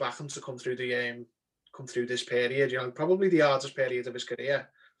and just back him to come through this period. You know, probably the hardest period of his career.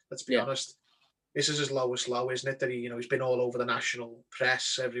 Let's be honest. This is his lowest low, isn't it? That he's been all over the national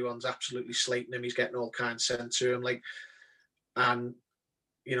press. Everyone's absolutely slating him. He's getting all kinds sent to him. And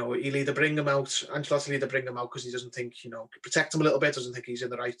he'll either bring him out. Ancelotti will either bring him out because he doesn't think, protect him a little bit, doesn't think he's in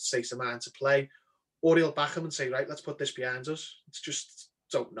the right state of mind to play, or he'll back him and say, right, let's put this behind us. It's just,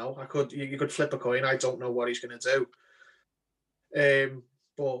 don't know. You could flip a coin. I don't know what he's going to do.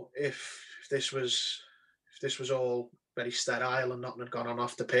 But if this was all very sterile and nothing had gone on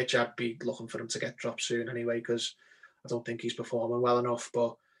off the pitch, I'd be looking for him to get dropped soon anyway, because I don't think he's performing well enough.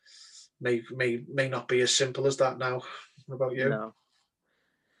 But may not be as simple as that now. What about you? No.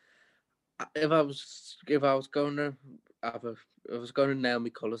 If I was going to nail my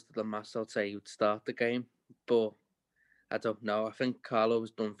colours to the mast, I'd say he would start the game. But I don't know. I think Carlo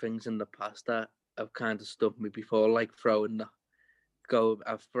has done things in the past that have kind of stumped me before, like throwing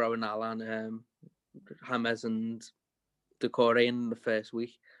Alan, James and Decore in the first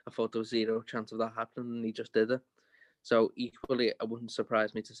week. I thought there was zero chance of that happening, and he just did it. So equally, it wouldn't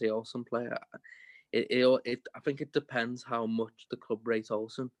surprise me to see Olsen play. I think it depends how much the club rate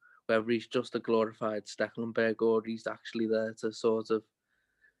Olsen, whether he's just a glorified Stekelenburg or he's actually there to sort of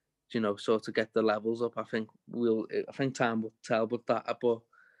get the levels up. I think time will tell with that. But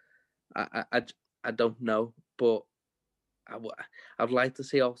I don't know. But I'd like to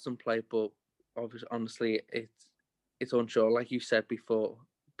see Olsen play, but obviously, honestly, it's unsure. Like you said before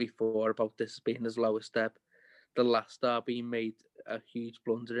about this being his lowest step. The last derby he made a huge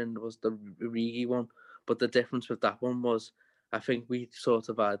blunder in was the Origi one. But the difference with that one was, I think we sort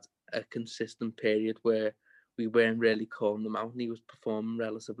of had a consistent period where we weren't really calling him out and he was performing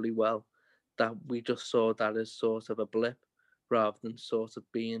relatively well. That we just saw that as sort of a blip rather than sort of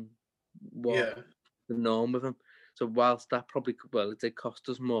being the norm with him. So whilst that probably, it did cost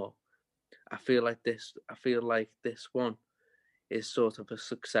us more, I feel like this one is sort of a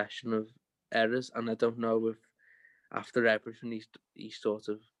succession of errors, and I don't know if after everything he sort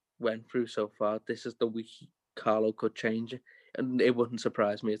of went through so far, this is the week Carlo could change it, and it wouldn't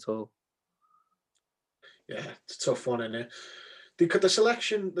surprise me at all. Yeah, it's a tough one, isn't it? The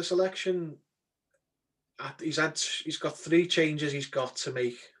selection. He's got 3 changes he's got to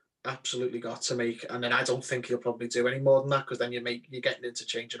make. Absolutely got to make, and then I don't think he'll probably do any more than that, because then you're getting into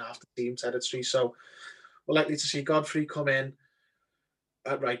changing half the team territory. So we're likely to see Godfrey come in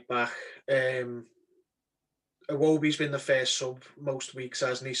at right back. Iwobi's been the first sub most weeks,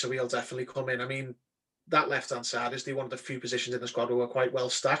 hasn't he? So he'll definitely come in. I mean, that left-hand side is one of the few positions in the squad who are quite well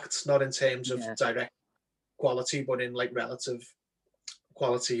stacked, not in terms of direct quality, but in relative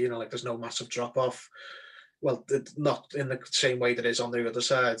quality. There's no massive drop-off. Well, not in the same way that is on the other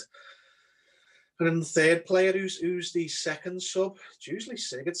side. And then the third player, who's the second sub, it's usually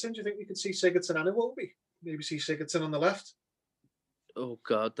Sigurdsson. Do you think we could see Sigurdsson and Iwobi? Maybe see Sigurdsson on the left? Oh,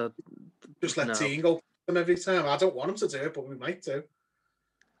 God. Just let Team go them every time. I don't want him to do it, but we might do.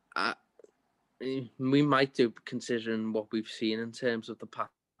 We might do, considering what we've seen in terms of the pattern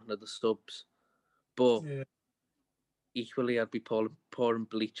of the subs. But equally, I'd be pouring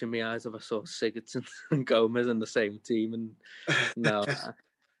bleach in my eyes if I saw Sigurdsson and Gomez in the same team. And no,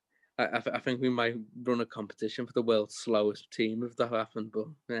 I think we might run a competition for the world's slowest team if that happened. But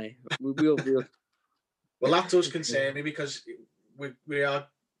hey, we'll. Well, that does concern me, because we are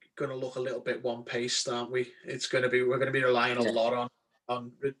going to look a little bit one-paced, aren't we? We're going to be relying a lot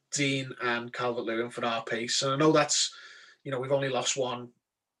on Dean and Calvert-Lewin for our pace. And I know that's, we've only lost one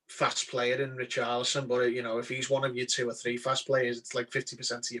fast player in Richarlison, but if he's one of your 2 or 3 fast players, it's like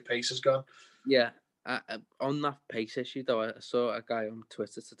 50% of your pace is gone. Yeah. On that pace issue, though, I saw a guy on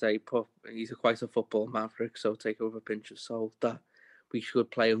Twitter today he's quite a football maverick, so take it with a pinch of salt, that we should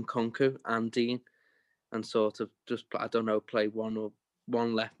play Nkunku and Dean and sort of just, I don't know, play one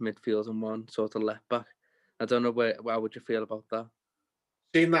left midfield and one sort of left back. I don't know how would you feel about that?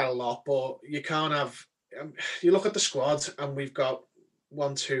 Seen that a lot, but you can't have. You look at the squad, and we've got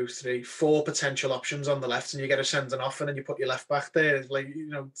 1, 2, 3, 4 potential options on the left, and you get a sending off, and then you put your left back there. It's like,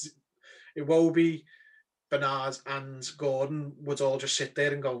 Iwobi, Bernard, and Gordon would all just sit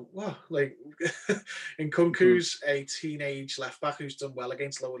there and go, "Wow!" Like, Nkunku's a teenage left back who's done well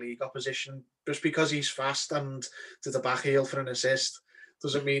against lower league opposition. Just because he's fast and to the back heel for an assist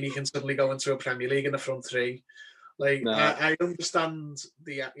doesn't mean he can suddenly go into a Premier League in the front 3. Like, no. I understand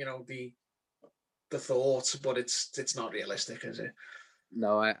the thought, but it's not realistic, is it?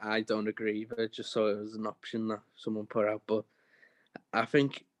 No, I don't agree. I just saw it as an option that someone put out, but I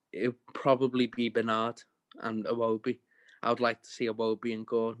think it'd probably be Bernard and Iwobi. I would like to see Iwobi and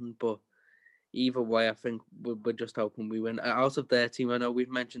Gordon, but either way, I think we're just hoping we win. Out of their team, I know we've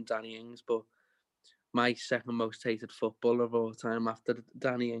mentioned Danny Ings, but my second most hated footballer of all time after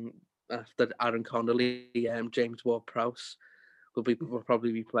Danny Ings, after Aaron Connolly, James Ward-Prowse will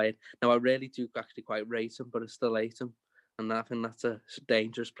probably be playing. Now, I really do actually quite rate him, but I still hate him. And I think that's a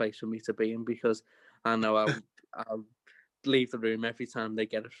dangerous place for me to be in, because I know I'll leave the room every time they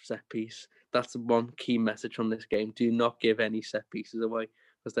get a set piece. That's one key message from this game. Do not give any set pieces away,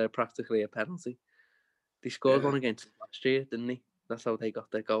 because they're practically a penalty. They scored one against last year, didn't they? That's how they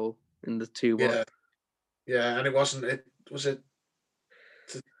got their goal in the 2-1. Yeah, and it wasn't.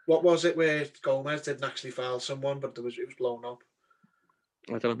 What was it where Gomez didn't actually foul someone, but it was blown up?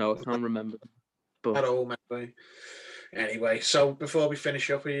 I don't know. I can't remember. But at home anyway. So before we finish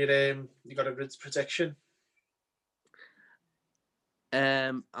up, you got a prediction?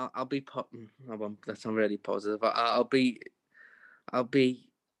 I'll be that's not really positive. I'll say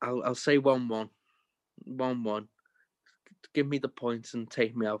 1-1. 1-1. Give me the points and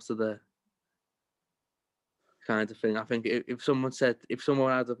take me out of the kind of thing. I think if someone had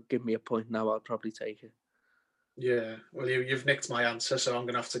to give me a point now, I'd probably take it. Yeah, well, you've nicked my answer, so I'm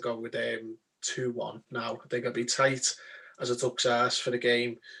going to have to go with 2-1 now. I think I'll be tight as a duck's arse for the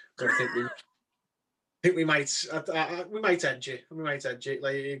game. But I think we might edge it. We might edge it.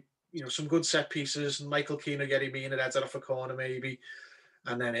 Like, some good set pieces, and Michael Keane will get him in and header off a corner maybe,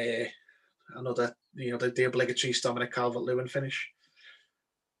 and then another, the obligatory Dominic Calvert-Lewin finish.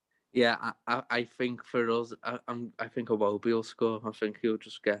 Yeah, I think for us, I think Iwobi will score. I think he'll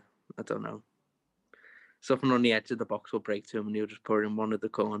just get, I don't know, something on the edge of the box will break to him, and he'll just put in one of the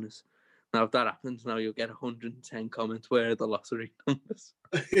corners. Now, if that happens, now you'll get 110 comments. Where are the lottery numbers?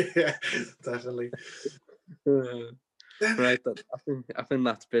 Yeah, definitely. Right, I think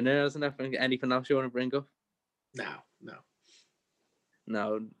that's been it, hasn't it? Anything else you want to bring up? No.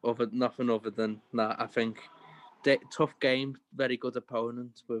 Nothing other than that. I think tough game, very good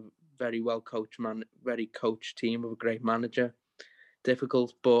opponent with very well coached very coached team with a great manager.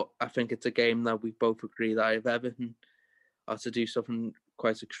 Difficult, but I think it's a game that we both agree that if Everton are to do something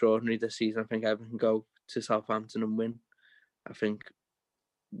quite extraordinary this season, I think Everton can go to Southampton and win. I think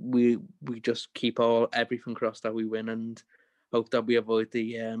we just keep everything crossed that we win, and hope that we avoid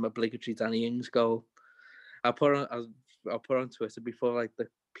the obligatory Danny Ings goal. I'll put on Twitter before, like, the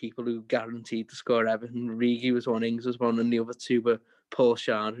people who guaranteed to score Everton. Rigi was one, Ings was one, and the other two were Paul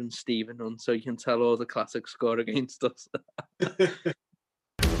Schär and Stephen Hunn. So you can tell all the classics score against us.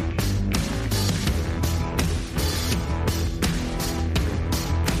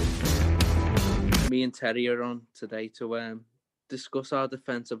 Me and Terry are on today to discuss our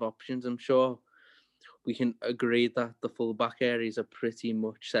defensive options. I'm sure we can agree that the full-back areas are pretty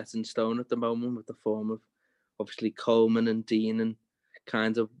much set in stone at the moment, with the form of obviously Coleman and Dean, and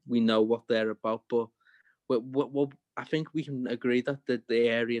kind of we know what they're about. But I think we can agree that the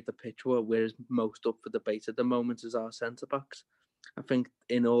area of the pitch where we're most up for debate at the moment is our centre-backs. I think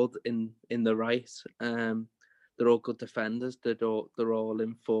in the right, they're all good defenders. They're all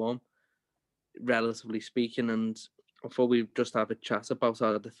in form, relatively speaking. And I thought we'd just have a chat about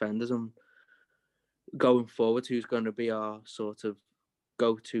our defenders and going forward, who's going to be our sort of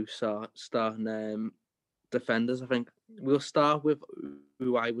go-to starting defenders. I think we'll start with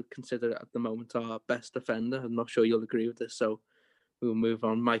who I would consider at the moment our best defender. I'm not sure you'll agree with this, so we'll move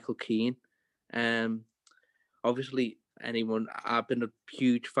on. Michael Keane. Obviously, I've been a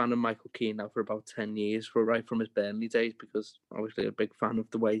huge fan of Michael Keane now for about 10 years, right from his Burnley days, because obviously a big fan of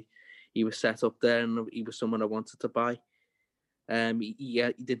the way he was set up there, and he was someone I wanted to buy.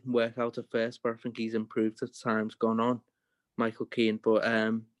 He didn't work out at first, but I think he's improved as time's gone on, Michael Keane. But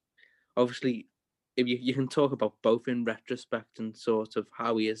obviously, if you can talk about both in retrospect and sort of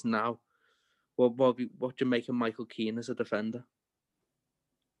how he is now, what do you make of Michael Keane as a defender?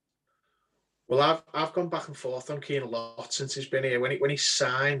 Well, I've gone back and forth on Keane a lot since he's been here. When he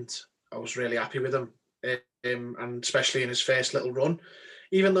signed, I was really happy with him, and especially in his first little run,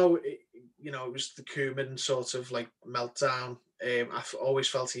 even though it was the Koeman sort of like meltdown. I've always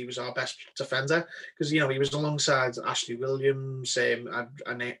felt he was our best defender because he was alongside Ashley Williams,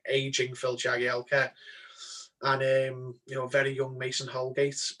 an aging Phil Jagielka, and very young Mason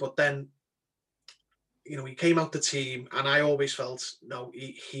Holgate. But then he came out the team, and I always felt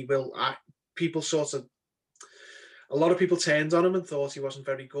he will. A lot of people turned on him and thought he wasn't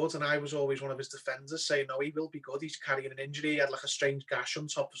very good, and I was always one of his defenders saying, no, he will be good. He's carrying an injury. He had like a strange gash on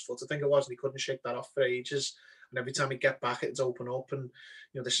top of his foot, I think it was, and he couldn't shake that off for ages. And every time he'd get back, it'd open up, and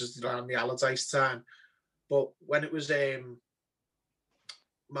this is around the Allardyce time. But when it was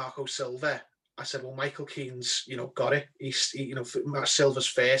Marco Silva, I said, well, Michael Keane's, got it. Silva's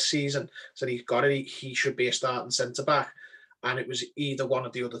first season, said he's got it. He should be a starting centre back, and it was either one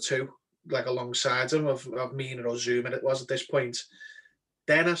of the other two, like alongside him of Mina or Zuma. It was at this point.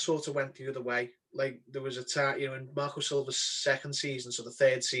 Then I sort of went the other way. Like there was a time, in Marco Silva's second season, so the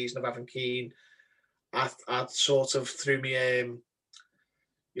third season of having Keane, I sort of threw me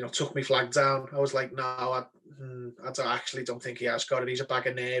took me flag down. I was like, no, I actually don't think he has got it. He's a bag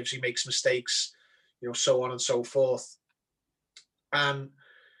of nerves. He makes mistakes, so on and so forth. And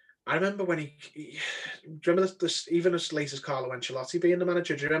I remember when he remember this, even as late as Carlo Ancelotti being the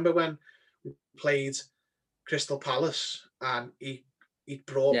manager. Do you remember when we played Crystal Palace and he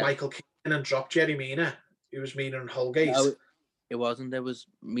brought Michael Keane in and dropped Jerry Mina? It was Mina and Holgate. No, it wasn't. There was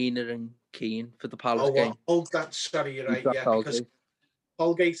Mina and Keane for the Palace game. Oh, sorry, you're right. Yeah, because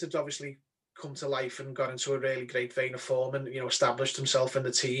Holgate had obviously come to life and got into a really great vein of form and, established himself in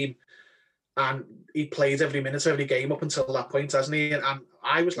the team. And he played every minute, every game up until that point, hasn't he? And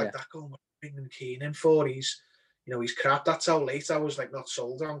I was like, that goal, what are bringing Keane in for? He's crap. That's how late I was like not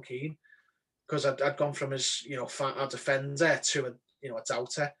sold on Keane. Because I'd gone from his, a defender to a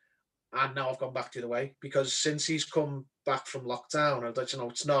doubter. And now I've gone back the other way. Because since he's come back from lockdown,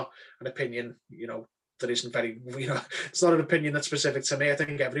 it's not an opinion, that isn't very, it's not an opinion that's specific to me. I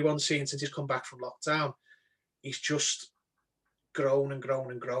think everyone's seen since he's come back from lockdown, he's just grown and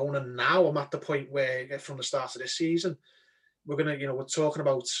grown and grown. And now I'm at the point where from the start of this season, we're talking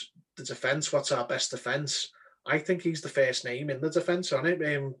about the defence, what's our best defence. I think he's the first name in the defence, on it,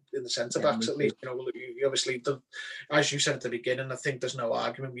 in the centre-backs at least. Obviously, as you said at the beginning, I think there's no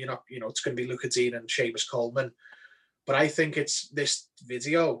argument. It's going to be Luca Dean and Seamus Coleman. But I think it's this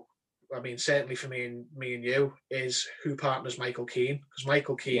video, I mean, certainly for me and you, is who partners Michael Keane. Because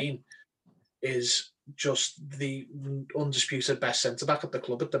Michael Keane is just the undisputed best centre-back at the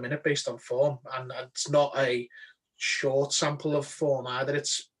club at the minute based on form. And it's not a short sample of form either.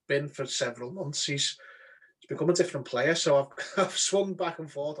 It's been for several months. He's become a different player. So I've swung back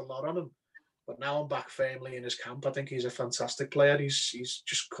and forth a lot on him. But now I'm back firmly in his camp. I think he's a fantastic player. He's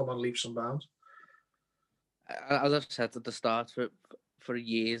just come on leaps and bounds. As I've said at the start, for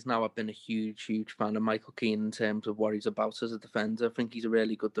years now, I've been a huge fan of Michael Keane in terms of what he's about as a defender. I think he's a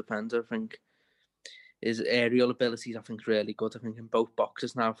really good defender. I think his aerial abilities, I think, is really good. I think in both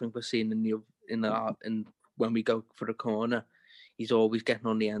boxes now, I think we're seeing in when we go for a corner, he's always getting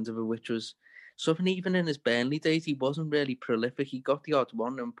on the end of it, which was something even in his Burnley days, he wasn't really prolific. He got the odd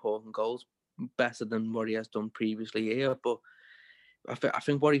one important goals, better than what he has done previously here, but I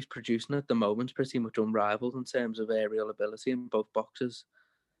think what he's producing at the moment is pretty much unrivaled in terms of aerial ability in both boxes.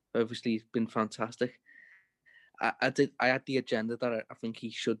 Obviously, he's been fantastic. I had the agenda that I think he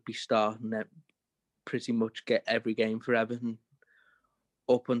should be starting at pretty much get every game for Everton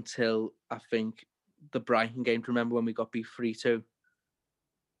up until I think the Brighton game. Remember when we got beat 3-2?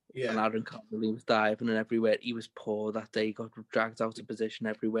 Yeah. And Aaron Connolly was diving and everywhere. He was poor that day. He got dragged out of position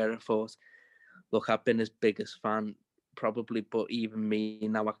everywhere. I thought, look, I've been his biggest fan probably, but even me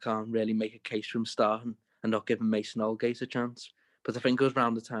now, I can't really make a case for him starting and not giving Mason Holgate a chance. But I think it was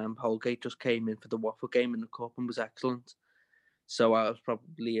around the time Holgate just came in for the Watford game in the Cup and was excellent. So I was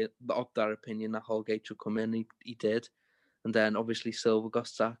probably of that opinion that Holgate should come in. He did. And then obviously Silva got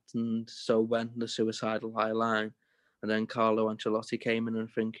sacked, and so went the suicidal high line. And then Carlo Ancelotti came in, and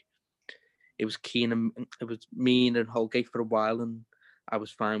I think it was Mina and Holgate for a while, and I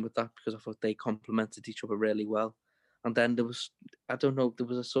was fine with that because I thought they complemented each other really well. And then there was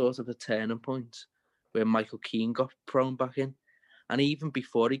a sort of a turning point where Michael Keane got thrown back in. And even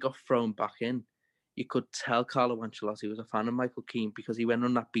before he got thrown back in, you could tell Carlo Ancelotti was a fan of Michael Keane because he went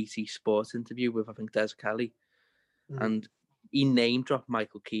on that BT Sports interview with, I think, Des Kelly. And he name-dropped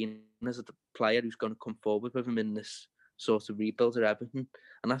Michael Keane as a player who's going to come forward with him in this sort of rebuild at Everton.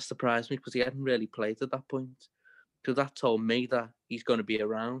 And that surprised me because he hadn't really played at that point. So that told me that he's going to be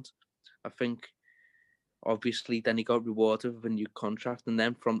around. I think, obviously, then he got rewarded with a new contract. And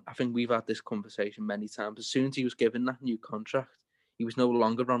then I think we've had this conversation many times. As soon as he was given that new contract, he was no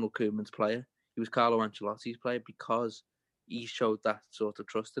longer Ronald Koeman's player. He was Carlo Ancelotti's player because he showed that sort of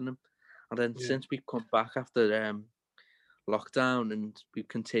trust in him. And then since we've come back after lockdown and we've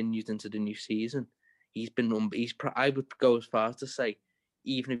continued into the new season, I would go as far as to say,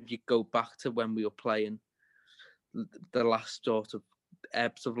 even if you go back to when we were playing the last sort of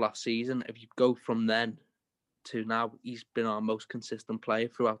ebbs of last season, if you go from then to now, he's been our most consistent player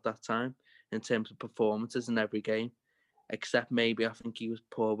throughout that time in terms of performances in every game. Except maybe I think he was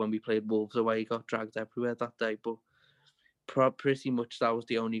poor when we played Wolves away. He got dragged everywhere that day. But pretty much that was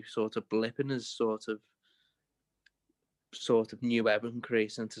the only sort of blip in his sort of sort of new era and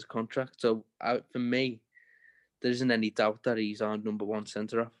creates into his contract. So for me, there isn't any doubt that he's our number one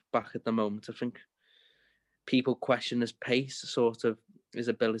centre back at the moment. I think people question his pace, sort of his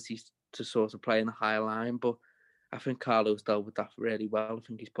ability to sort of play in a high line, but I think Carlo's dealt with that really well. I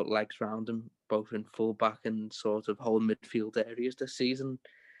think he's put legs around him, both in full back and sort of whole midfield areas this season.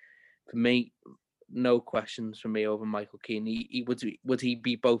 For me, no questions for me over Michael Keane. Would he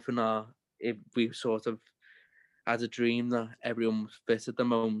be both in our, if we sort of had a dream that everyone was fit at the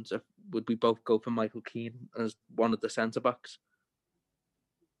moment, would we both go for Michael Keane as one of the centre-backs?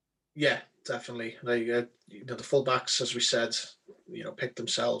 Yeah, definitely. The full-backs, as we said, picked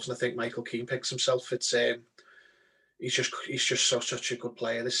themselves, and I think Michael Keane picks himself. It's he's just such a good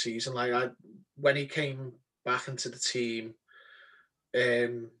player this season. When he came back into the team,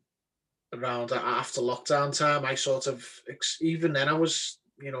 around after lockdown time, I sort of, even then I was,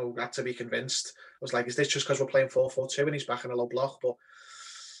 had to be convinced. I was like, is this just because we're playing 4-4-2 and he's back in a low block?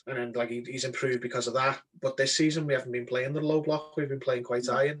 And then he's improved because of that. But this season we haven't been playing the low block. We've been playing quite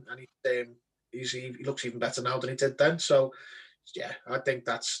high, and he looks even better now than he did then. So yeah, I think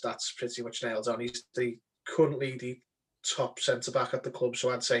that's pretty much nailed on. He's currently the top centre back at the club.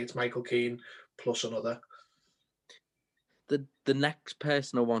 So I'd say it's Michael Keane plus another. The next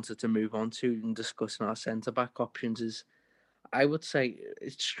person I wanted to move on to and discussing our centre-back options is, I would say,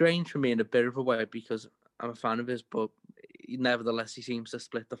 it's strange for me in a bit of a way because I'm a fan of his, but nevertheless he seems to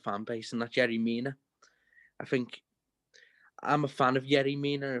split the fan base, and that's Yerry Mina. I think I'm a fan of Yerry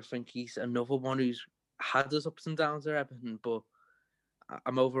Mina. I think he's another one who's had his ups and downs at Everton, but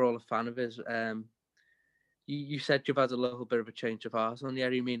I'm overall a fan of his. You said you've had a little bit of a change of heart on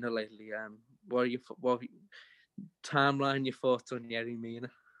Yerry Mina lately. What timeline, your thoughts on Yerry Mina?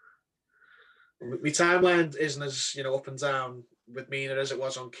 My timeline isn't as up and down with Mina as it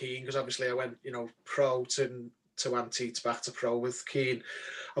was on Keane, because obviously I went pro to anti to back to pro with Keane.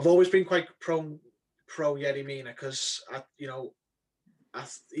 I've always been quite pro Yerry Mina because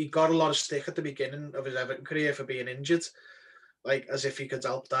he got a lot of stick at the beginning of his Everton career for being injured, like as if he could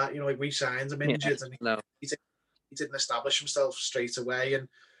help that. We signed him injured, and he didn't establish himself straight away. And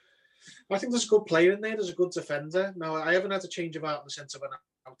I think there's a good player in there. There's a good defender. Now, I haven't had a change of heart in the sense of when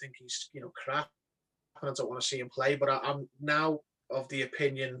I think he's crap and I don't want to see him play. But I'm now of the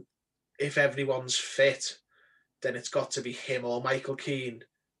opinion, if everyone's fit, then it's got to be him or Michael Keane.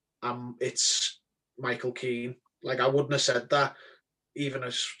 It's Michael Keane. I wouldn't have said that even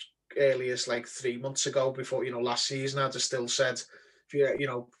as early as 3 months ago, before last season. I'd have still said,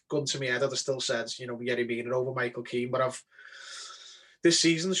 gun to my head, I'd have still said Yerry Mina over Michael Keane. But this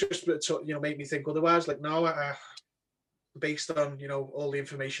season's just made me think otherwise. Based on all the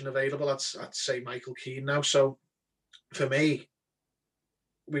information available, I'd say Michael Keane now. So for me,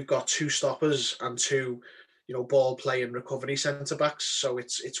 we've got two stoppers and two ball playing recovery centre backs. So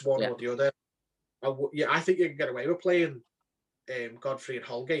it's one or the other. I think you can get away with playing Godfrey and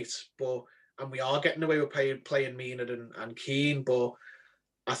Holgate, and we are getting away with playing Mina and Keane. But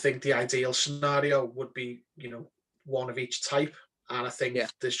I think the ideal scenario would be one of each type. And I think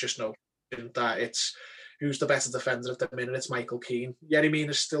there's just no that it's who's the better defender at the minute. It's Michael Keane. Yerry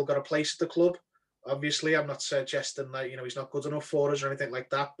Mina's still got a place at the club. Obviously, I'm not suggesting that he's not good enough for us or anything like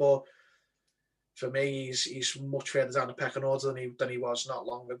that. But for me, he's much further down the pecking order than he was not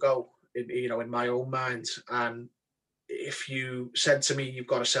long ago. In my own mind. And if you said to me you've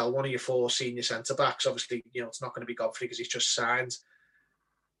got to sell one of your four senior centre backs, obviously it's not going to be Godfrey because he's just signed.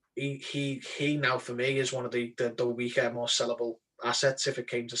 He now for me is one of the weaker, more sellable assets if it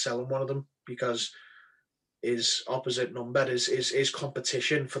came to selling one of them, because his opposite number is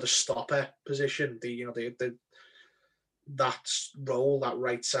competition for the stopper position, that role, that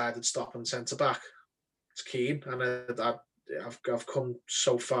right-sided stopping centre back. It's Keane, and I've come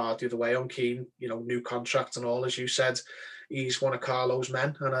so far the other way on Keane. New contract and all, as you said. He's one of Carlo's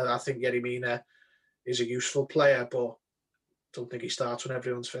men, and I think Yerry Mina is a useful player, but don't think he starts when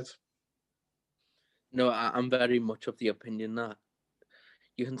everyone's fit. No, I'm very much of the opinion that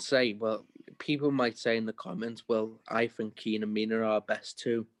you can say, well, people might say in the comments, well, I think Keane and Mina are our best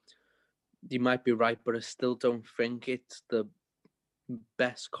two. You might be right, but I still don't think it's the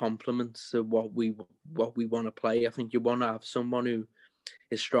best complement to what we want to play. I think you want to have someone who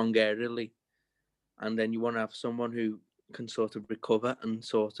is strong aerially, and then you want to have someone who can sort of recover and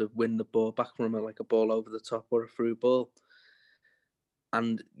sort of win the ball back from him, like a ball over the top or a through ball.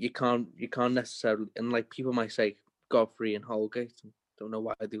 And you can't necessarily, and like people might say Godfrey and Holgate. I don't know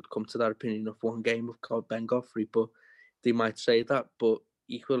why they would come to that opinion of one game of Ben Godfrey, but they might say that. But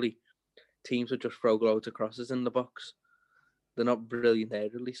equally, teams would just throw loads of crosses in the box. They're not brilliant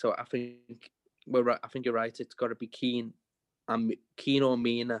aerially, so I think Well, right, I think you're right. It's got to be Keane or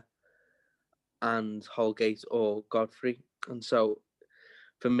Mina and Holgate or Godfrey. And so,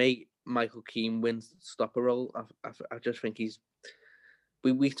 for me, Michael Keane wins the stopper role. I just think he's.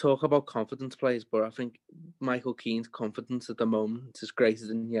 We talk about confidence players, but I think Michael Keane's confidence at the moment is greater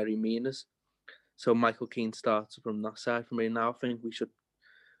than Yerry Mina's. So Michael Keane starts from that side for me. Now I think we should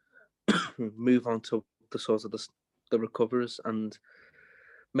move on to the sort of the recoverers, and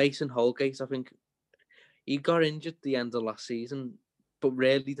Mason Holgate. I think he got injured at the end of last season, but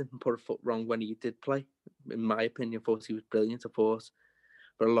really didn't put a foot wrong when he did play. In my opinion, I thought he was brilliant. I thought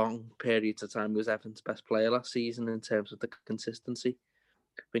for a long period of time he was Everton's best player last season in terms of the consistency.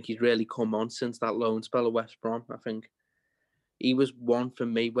 I think he's really come on since that loan spell at West Brom. I think he was one for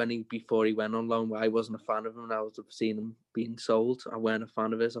me before he went on loan. I wasn't a fan of him, and I was seeing him being sold. I weren't a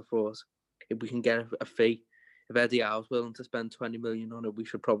fan of his. I thought if we can get a fee, if Eddie Howe's willing to spend 20 million on it, we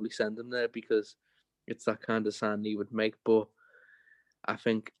should probably send him there because it's that kind of sign he would make. But I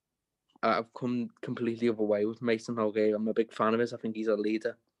think I've come completely other way with Mason Holgate. I'm a big fan of his. I think he's a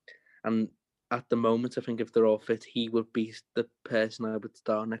leader, and at the moment, I think if they're all fit, he would be the person I would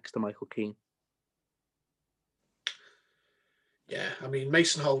start next to Michael Keane. Yeah, I mean,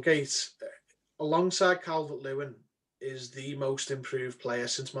 Mason Holgate, alongside Calvert-Lewin, is the most improved player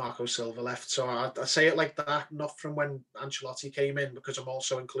since Marco Silva left. So I say it like that, not from when Ancelotti came in, because I'm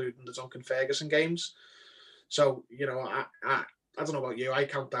also including the Duncan Ferguson games. So, you know, I don't know about you, I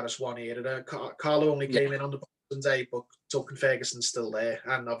count that as one era. Carlo only came in on the Boxing Day, but Duncan Ferguson's still there,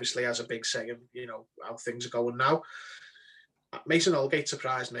 and obviously has a big say in, you know, how things are going now. Mason Holgate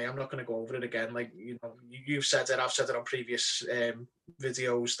surprised me. I'm not going to go over it again. Like, you know, you've said it. I've said it on previous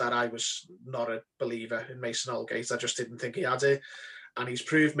videos that I was not a believer in Mason Holgate. I just didn't think he had it, and he's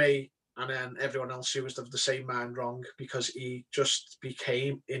proved me and then everyone else who was of the same mind wrong, because he just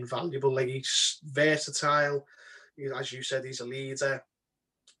became invaluable. Like, he's versatile. As you said, he's a leader.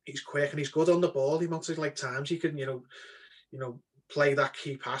 He's quick and he's good on the ball. He wants like times he can, you know, play that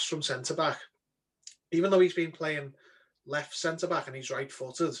key pass from centre back. Even though he's been playing left centre back and he's right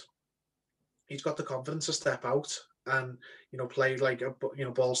footed, he's got the confidence to step out and, you know, play like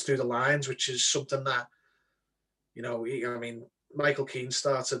balls through the lines, which is something that, you know, I mean, Michael Keane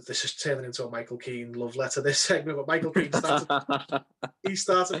started. This is turning into a Michael Keane love letter, this segment, but Michael Keane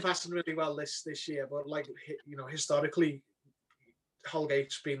started passing really well this year. But, like, you know, historically,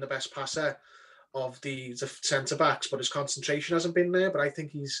 Holgate's been the best passer of the centre backs, but his concentration hasn't been there. But I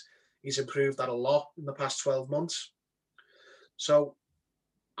think he's improved that a lot in the past 12 months. So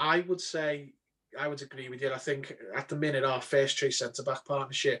I would agree with you. I think at the minute our first choice centre back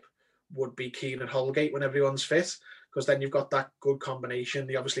partnership would be Keane and Holgate when everyone's fit, because then you've got that good combination.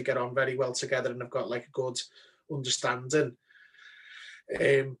 They obviously get on very well together and have got like a good understanding.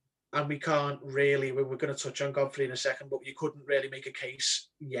 And we can't really, we're going to touch on Godfrey in a second, but you couldn't really make a case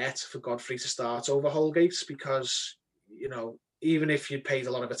yet for Godfrey to start over Holgate, because, you know, even if you'd paid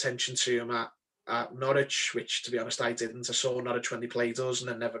a lot of attention to him at Norwich, which, to be honest, I didn't. I saw Norwich when they played us and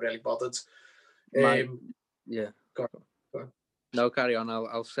then never really bothered. Yeah. Go on. No, carry on.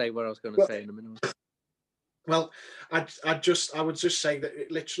 I'll say what I was going to say in a minute. Well, I would just say that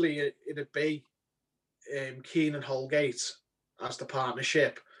it'd be Keane and Holgate as the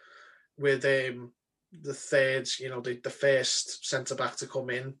partnership, with the third, you know, the first centre back to come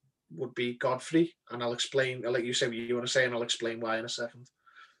in would be Godfrey, and I'll let you say what you want to say, and I'll explain why in a second.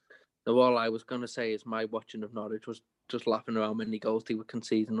 Now, all I was going to say is my watching of Norwich was just laughing at how many goals they were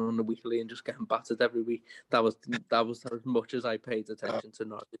conceding on the weekly and just getting battered every week. That was as much as I paid attention to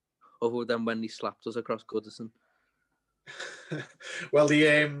Norwich, other than when they slapped us across Goodison. Well,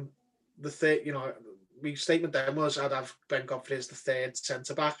 the third, you know, my statement then was I'd have Ben Godfrey as the third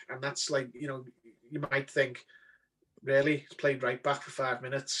centre back, and that's like, you know, you might think, really, he's played right back for 5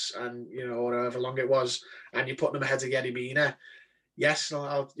 minutes, and, you know, or however long it was, and you're putting him ahead of Yerry Mina. Yes,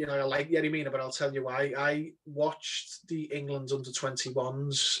 I like Yerry Mina, but I'll tell you why. I watched the England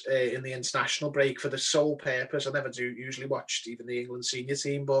under-21s in the international break for the sole purpose. I never do usually watch even the England senior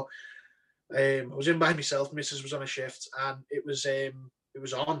team, but I was in by myself. Mrs. was on a shift, and it was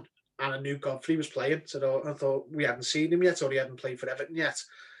on, and I knew Godfrey was playing. So I thought we hadn't seen him yet, or he hadn't played for Everton yet.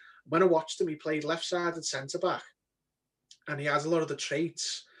 When I watched him, he played left-sided centre-back, and he has a lot of the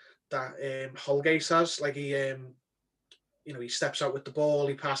traits that Holgate has. Like, he, you know, he steps out with the ball,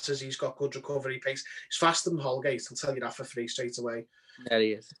 he passes, he's got good recovery pace. He's faster than Holgate, I'll tell you that for free straight away. There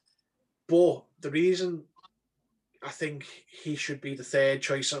he is. But the reason I think he should be the third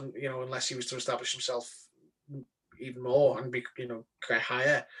choice, on, you know, unless he was to establish himself even more and be, you know, get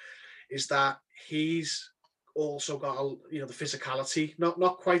higher, is that he's also got, you know, the physicality,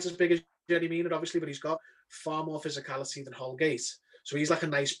 not quite as big as Yerry Mina, obviously, but he's got far more physicality than Holgate. So he's like a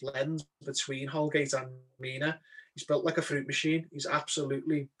nice blend between Holgate and Mina. He's built like a fruit machine. He's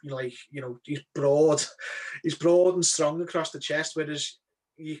absolutely, he's broad. He's broad and strong across the chest, whereas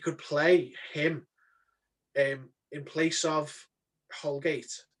you could play him in place of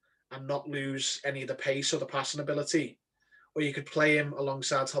Holgate and not lose any of the pace or the passing ability. Or you could play him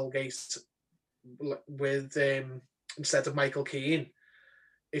alongside Holgate with instead of Michael Keane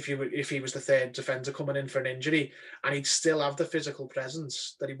if he was the third defender coming in for an injury, and he'd still have the physical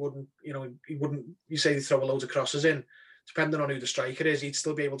presence that he wouldn't, you say they throw a load of crosses in, depending on who the striker is, he'd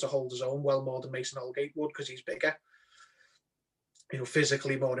still be able to hold his own well more than Mason Holgate would because he's bigger,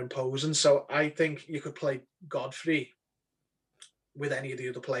 physically more imposing. So I think you could play Godfrey with any of the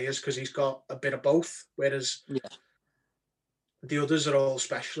other players because he's got a bit of both, whereas the others are all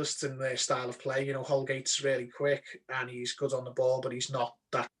specialists in their style of play. Holgate's really quick and he's good on the ball, but he's not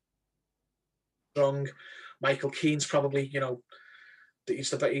that strong. Michael Keane's probably,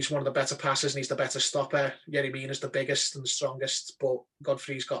 he's one of the better passers and he's the better stopper. Yerry Mina's the biggest and the strongest, but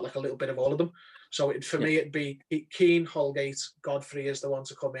Godfrey's got like a little bit of all of them. So for me, it'd be Keane, Holgate, Godfrey is the one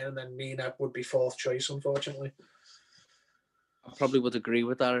to come in, and then Mina would be fourth choice, unfortunately. I probably would agree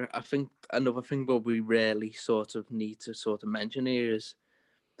with that. I think another thing what we really sort of need to sort of mention here is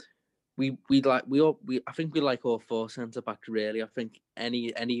I think we like all four centre backs really. I think any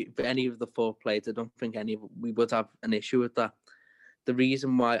of the four players, I don't think we would have an issue with that. The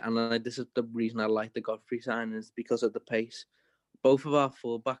reason why, and this is the reason I like the Godfrey sign, is because of the pace. Both of our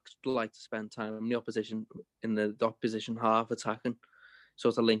full-backs like to spend time in the opposition half attacking,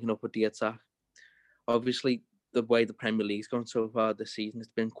 sort of linking up with the attack. Obviously, the way the Premier League's gone so far this season, it's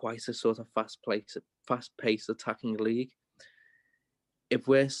been quite a sort of fast-paced attacking league. If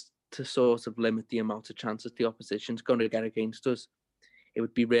we're to sort of limit the amount of chances the opposition's going to get against us, it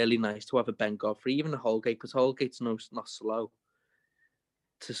would be really nice to have a Ben Godfrey, even a Holgate, because Holgate's not slow,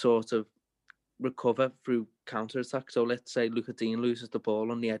 to sort of recover through counter-attack. So let's say Lucas Digne loses the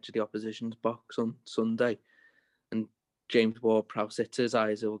ball on the edge of the opposition's box on Sunday, and James Ward-Prowse sits his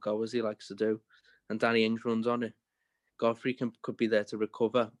eyes, he'll go as he likes to do, and Danny Ings runs on it. Godfrey could be there to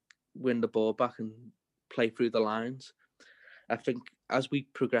recover, win the ball back and play through the lines. I think as we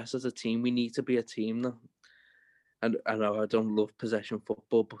progress as a team, we need to be a team now. And I know I don't love possession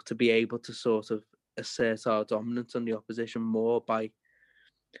football, but to be able to sort of assert our dominance on the opposition more by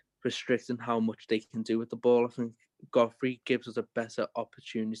restricting how much they can do with the ball, I think Godfrey gives us a better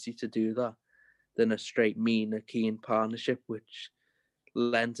opportunity to do that than a straight Mina Keane partnership, which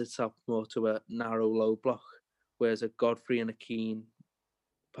lends itself more to a narrow low block, whereas a Godfrey and a Keane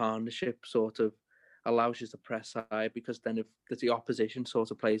partnership sort of allows you to press high, because then if the opposition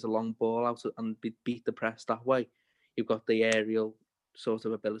sort of plays a long ball out and beat the press that way, you've got the aerial sort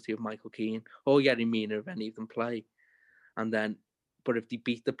of ability of Michael Keane or Yerry Mina if any of them play. But if they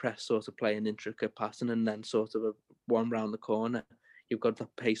beat the press, sort of play an intricate passing and then sort of one round the corner, you've got the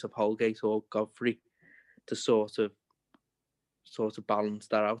pace of Holgate or Godfrey to sort of balance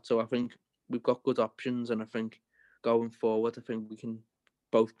that out. So I think we've got good options, and I think going forward, I think we can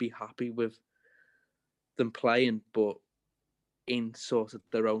both be happy with them playing, but in sort of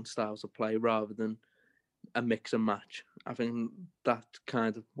their own styles of play rather than a mix and match. I think that's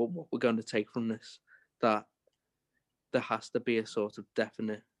kind of what we're going to take from this, that there has to be a sort of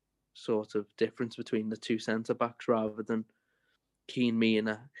definite sort of difference between the two centre-backs rather than Keane,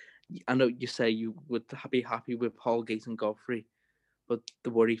 Mina. I know you say you would be happy with Holgate and Godfrey, but the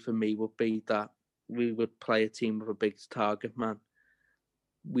worry for me would be that we would play a team with a big target man.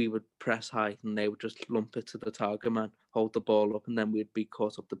 We would press high and they would just lump it to the target man, hold the ball up, and then we'd be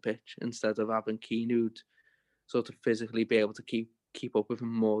caught up the pitch instead of having Keane who'd sort of physically be able to keep up with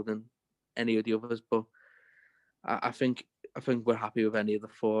him more than any of the others. But I think we're happy with any of the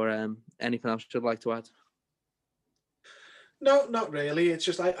four. Anything else you'd like to add? No, not really. It's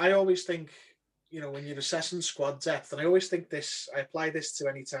just I always think, when you're assessing squad depth, and I always think this, I apply this to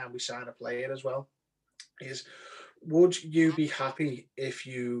any time we sign a player as well, is would you be happy if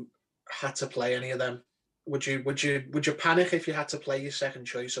you had to play any of them? Would you panic if you had to play your second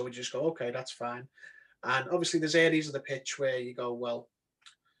choice, or would you just go, okay, that's fine? And obviously there's areas of the pitch where you go, well,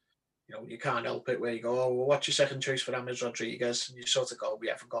 you can't help it, where you go, oh, well, what's your second choice for James Rodriguez? And you sort of go, we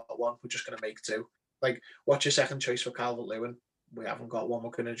haven't got one, we're just going to make two. Like, what's your second choice for Calvert-Lewin? We haven't got one, we're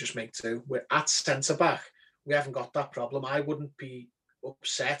going to just make two. We're at centre-back, we haven't got that problem. I wouldn't be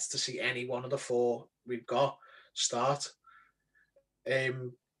upset to see any one of the four we've got start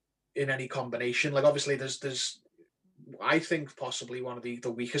in any combination. Like, obviously there's I think possibly one of the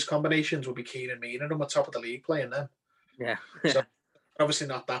weakest combinations would be Keane and Mina on the top of the league playing them. Yeah. So obviously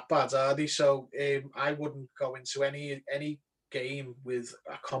not that bad, are they? So I wouldn't go into any game with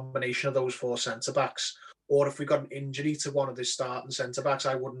a combination of those four centre backs. Or if we got an injury to one of the starting centre backs,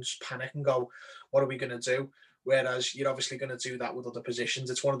 I wouldn't panic and go, "What are we going to do?" Whereas you're obviously going to do that with other positions.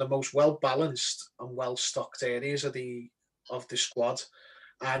 It's one of the most well balanced and well stocked areas of the squad,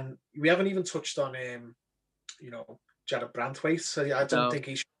 and we haven't even touched on Jarrad Branthwaite. So I don't think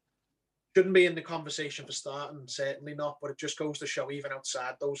he shouldn't be in the conversation for starting, certainly not. But it just goes to show, even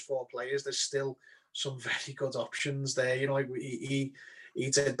outside those four players, there's still some very good options there. He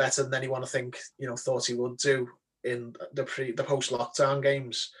did better than anyone I think thought he would do in the post lockdown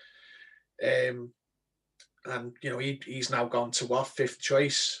games. And he's now gone to what, fifth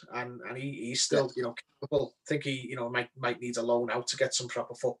choice, and he's still capable. I think he might need a loan out to get some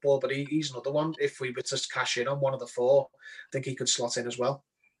proper football, but he's another one. If we were to cash in on one of the four, I think he could slot in as well.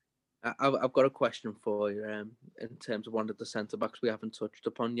 I've got a question for you in terms of one of the centre backs we haven't touched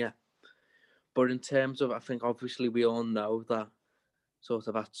upon yet. But in terms of, I think obviously we all know that sort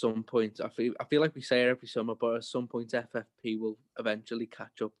of at some point, I feel like we say it every summer, but at some point FFP will eventually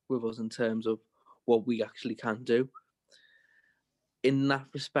catch up with us in terms of what we actually can do. In that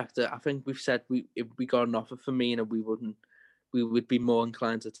respect, I think we've said if we got an offer for Mina, we would be more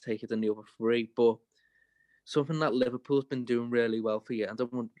inclined to take it than the other three. But something that Liverpool's been doing really well for you, I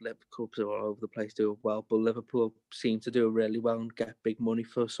don't want Liverpool to all over the place do well, but Liverpool seem to do it really well and get big money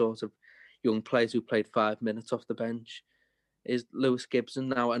for sort of young players who played 5 minutes off the bench, is Lewis Gibson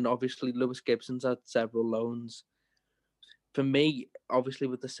now. And obviously Lewis Gibson's had several loans. For me, obviously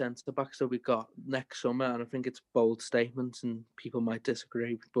with the centre-backs that we've got next summer, and I think it's bold statements and people might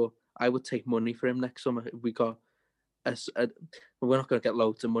disagree, but I would take money for him next summer. If we got we're not going to get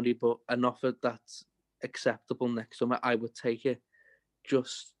loads of money, but an offer that's acceptable next summer, I would take it,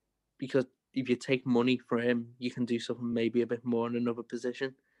 just because if you take money for him, you can do something maybe a bit more in another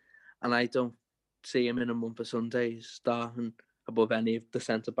position. And I don't see him in a month of Sundays starting above any of the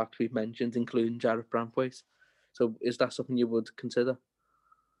centre-backs we've mentioned, including Jarrad Branthwaite. So is that something you would consider?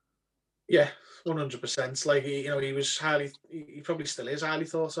 Yeah, 100%. Like, he was he probably still is highly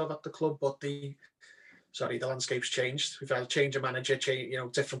thought of at the club, but the landscape's changed. We've had a change of manager,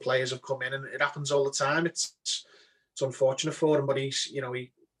 different players have come in, and it happens all the time. It's unfortunate for him, but he's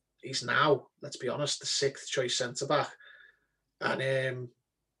he's now, let's be honest, the sixth choice centre back, and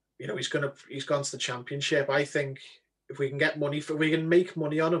he's gone to the Championship. I think if we can get money we can make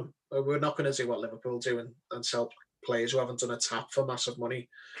money on him. We're not going to do what Liverpool do and sell players who haven't done a tap for massive money,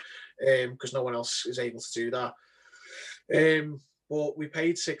 because no one else is able to do that. But we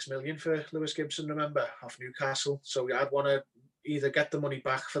paid $6 million for Lewis Gibson, remember, off Newcastle. So I'd want to either get the money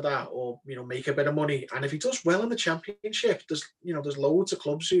back for that or make a bit of money. And if he does well in the Championship, there's loads of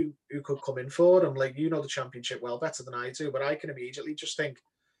clubs who could come in for him. Like, the Championship well better than I do, but I can immediately just think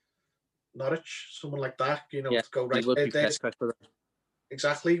Norwich, someone like that, to go right there.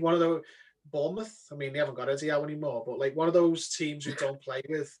 Exactly. One of the Bournemouth. I mean, they haven't got Eddie anymore, but like one of those teams who don't play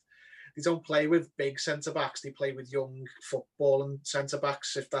with big centre backs. They play with young football and centre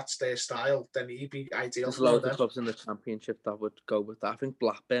backs. If that's their style, then he'd be ideal. There's loads of clubs in the Championship that would go with that. I think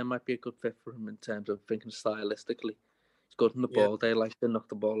Blackburn might be a good fit for him in terms of thinking stylistically. He's good in the ball. They like to knock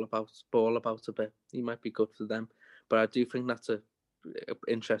the ball about a bit. He might be good for them, but I do think that's an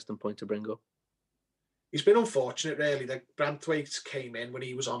interesting point to bring up. He's been unfortunate, really. That Branthwaite came in when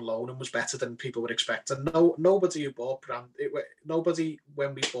he was on loan and was better than people would expect. And nobody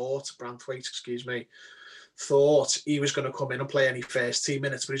when we bought Branthwaite, thought he was going to come in and play any first 2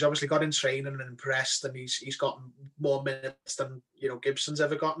 minutes. But he's obviously got in training and impressed, and he's gotten more minutes than Gibson's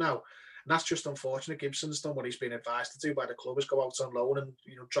ever got now. And that's just unfortunate. Gibson's done what he's been advised to do by the club, is go out on loan and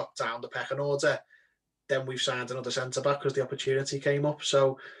drop down the pecking order. Then we've signed another centre back because the opportunity came up.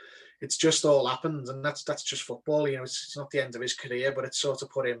 So it's just all happened, and that's just football. It's not the end of his career, but it's sort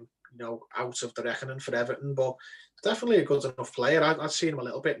of put him, out of the reckoning for Everton. But definitely a good enough player. I've seen him a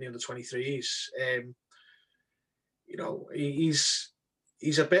little bit in the under-23s.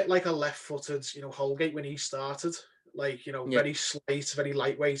 He's a bit like a left-footed, Holgate when he started. Like, very slight, very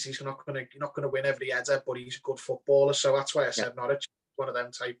lightweight. He's not going to win every header, but he's a good footballer. So that's why I said Norwich, one of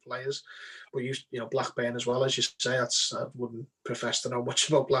them type players. But Blackburn as well, as you say. I wouldn't profess to know much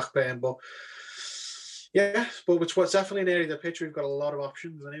about Blackburn, but it's definitely an area of the pitch we've got a lot of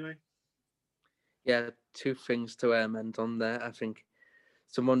options anyway. Yeah, two things to end on there. I think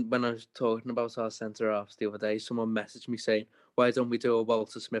someone, when I was talking about our centre halves the other day, someone messaged me saying, "Why don't we do a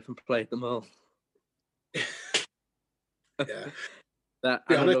Walter Smith and play them all?" Yeah.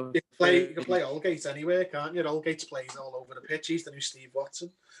 You can play Holgate anywhere, can't you? Holgate's playing all over the pitch. He's the new Steve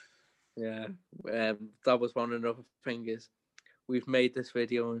Watson. Yeah, that was one another thing is we've made this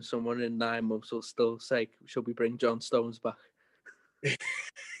video and someone in 9 months will still say, should we bring John Stones back?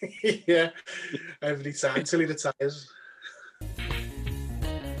 Yeah, every time until he retires.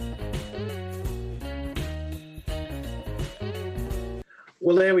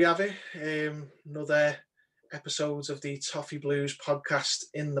 Well, there we have it. Another episodes of the Toffee Blues podcast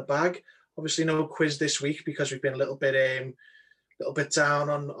in the bag. Obviously, no quiz this week because we've been a little bit down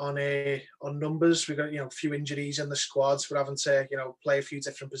on numbers. We've got a few injuries in the squads. We're having to play a few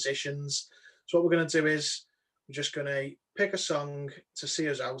different positions. So what we're going to do is we're just going to pick a song to see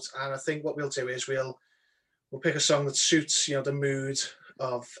us out, and I think what we'll do is we'll pick a song that suits the mood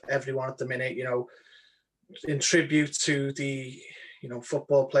of everyone at the minute. In tribute to the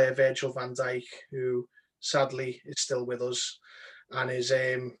football player Virgil van Dijk, who sadly is still with us, and his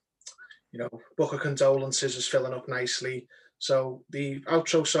book of condolences is filling up nicely. So the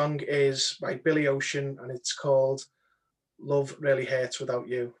outro song is by Billy Ocean, and it's called "Love Really Hurts Without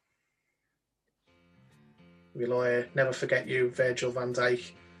You." We'll never forget you, Virgil van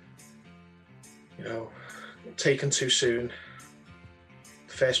Dijk. Taken too soon.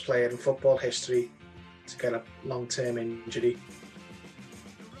 First player in football history to get a long-term injury.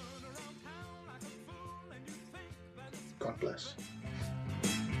 God bless.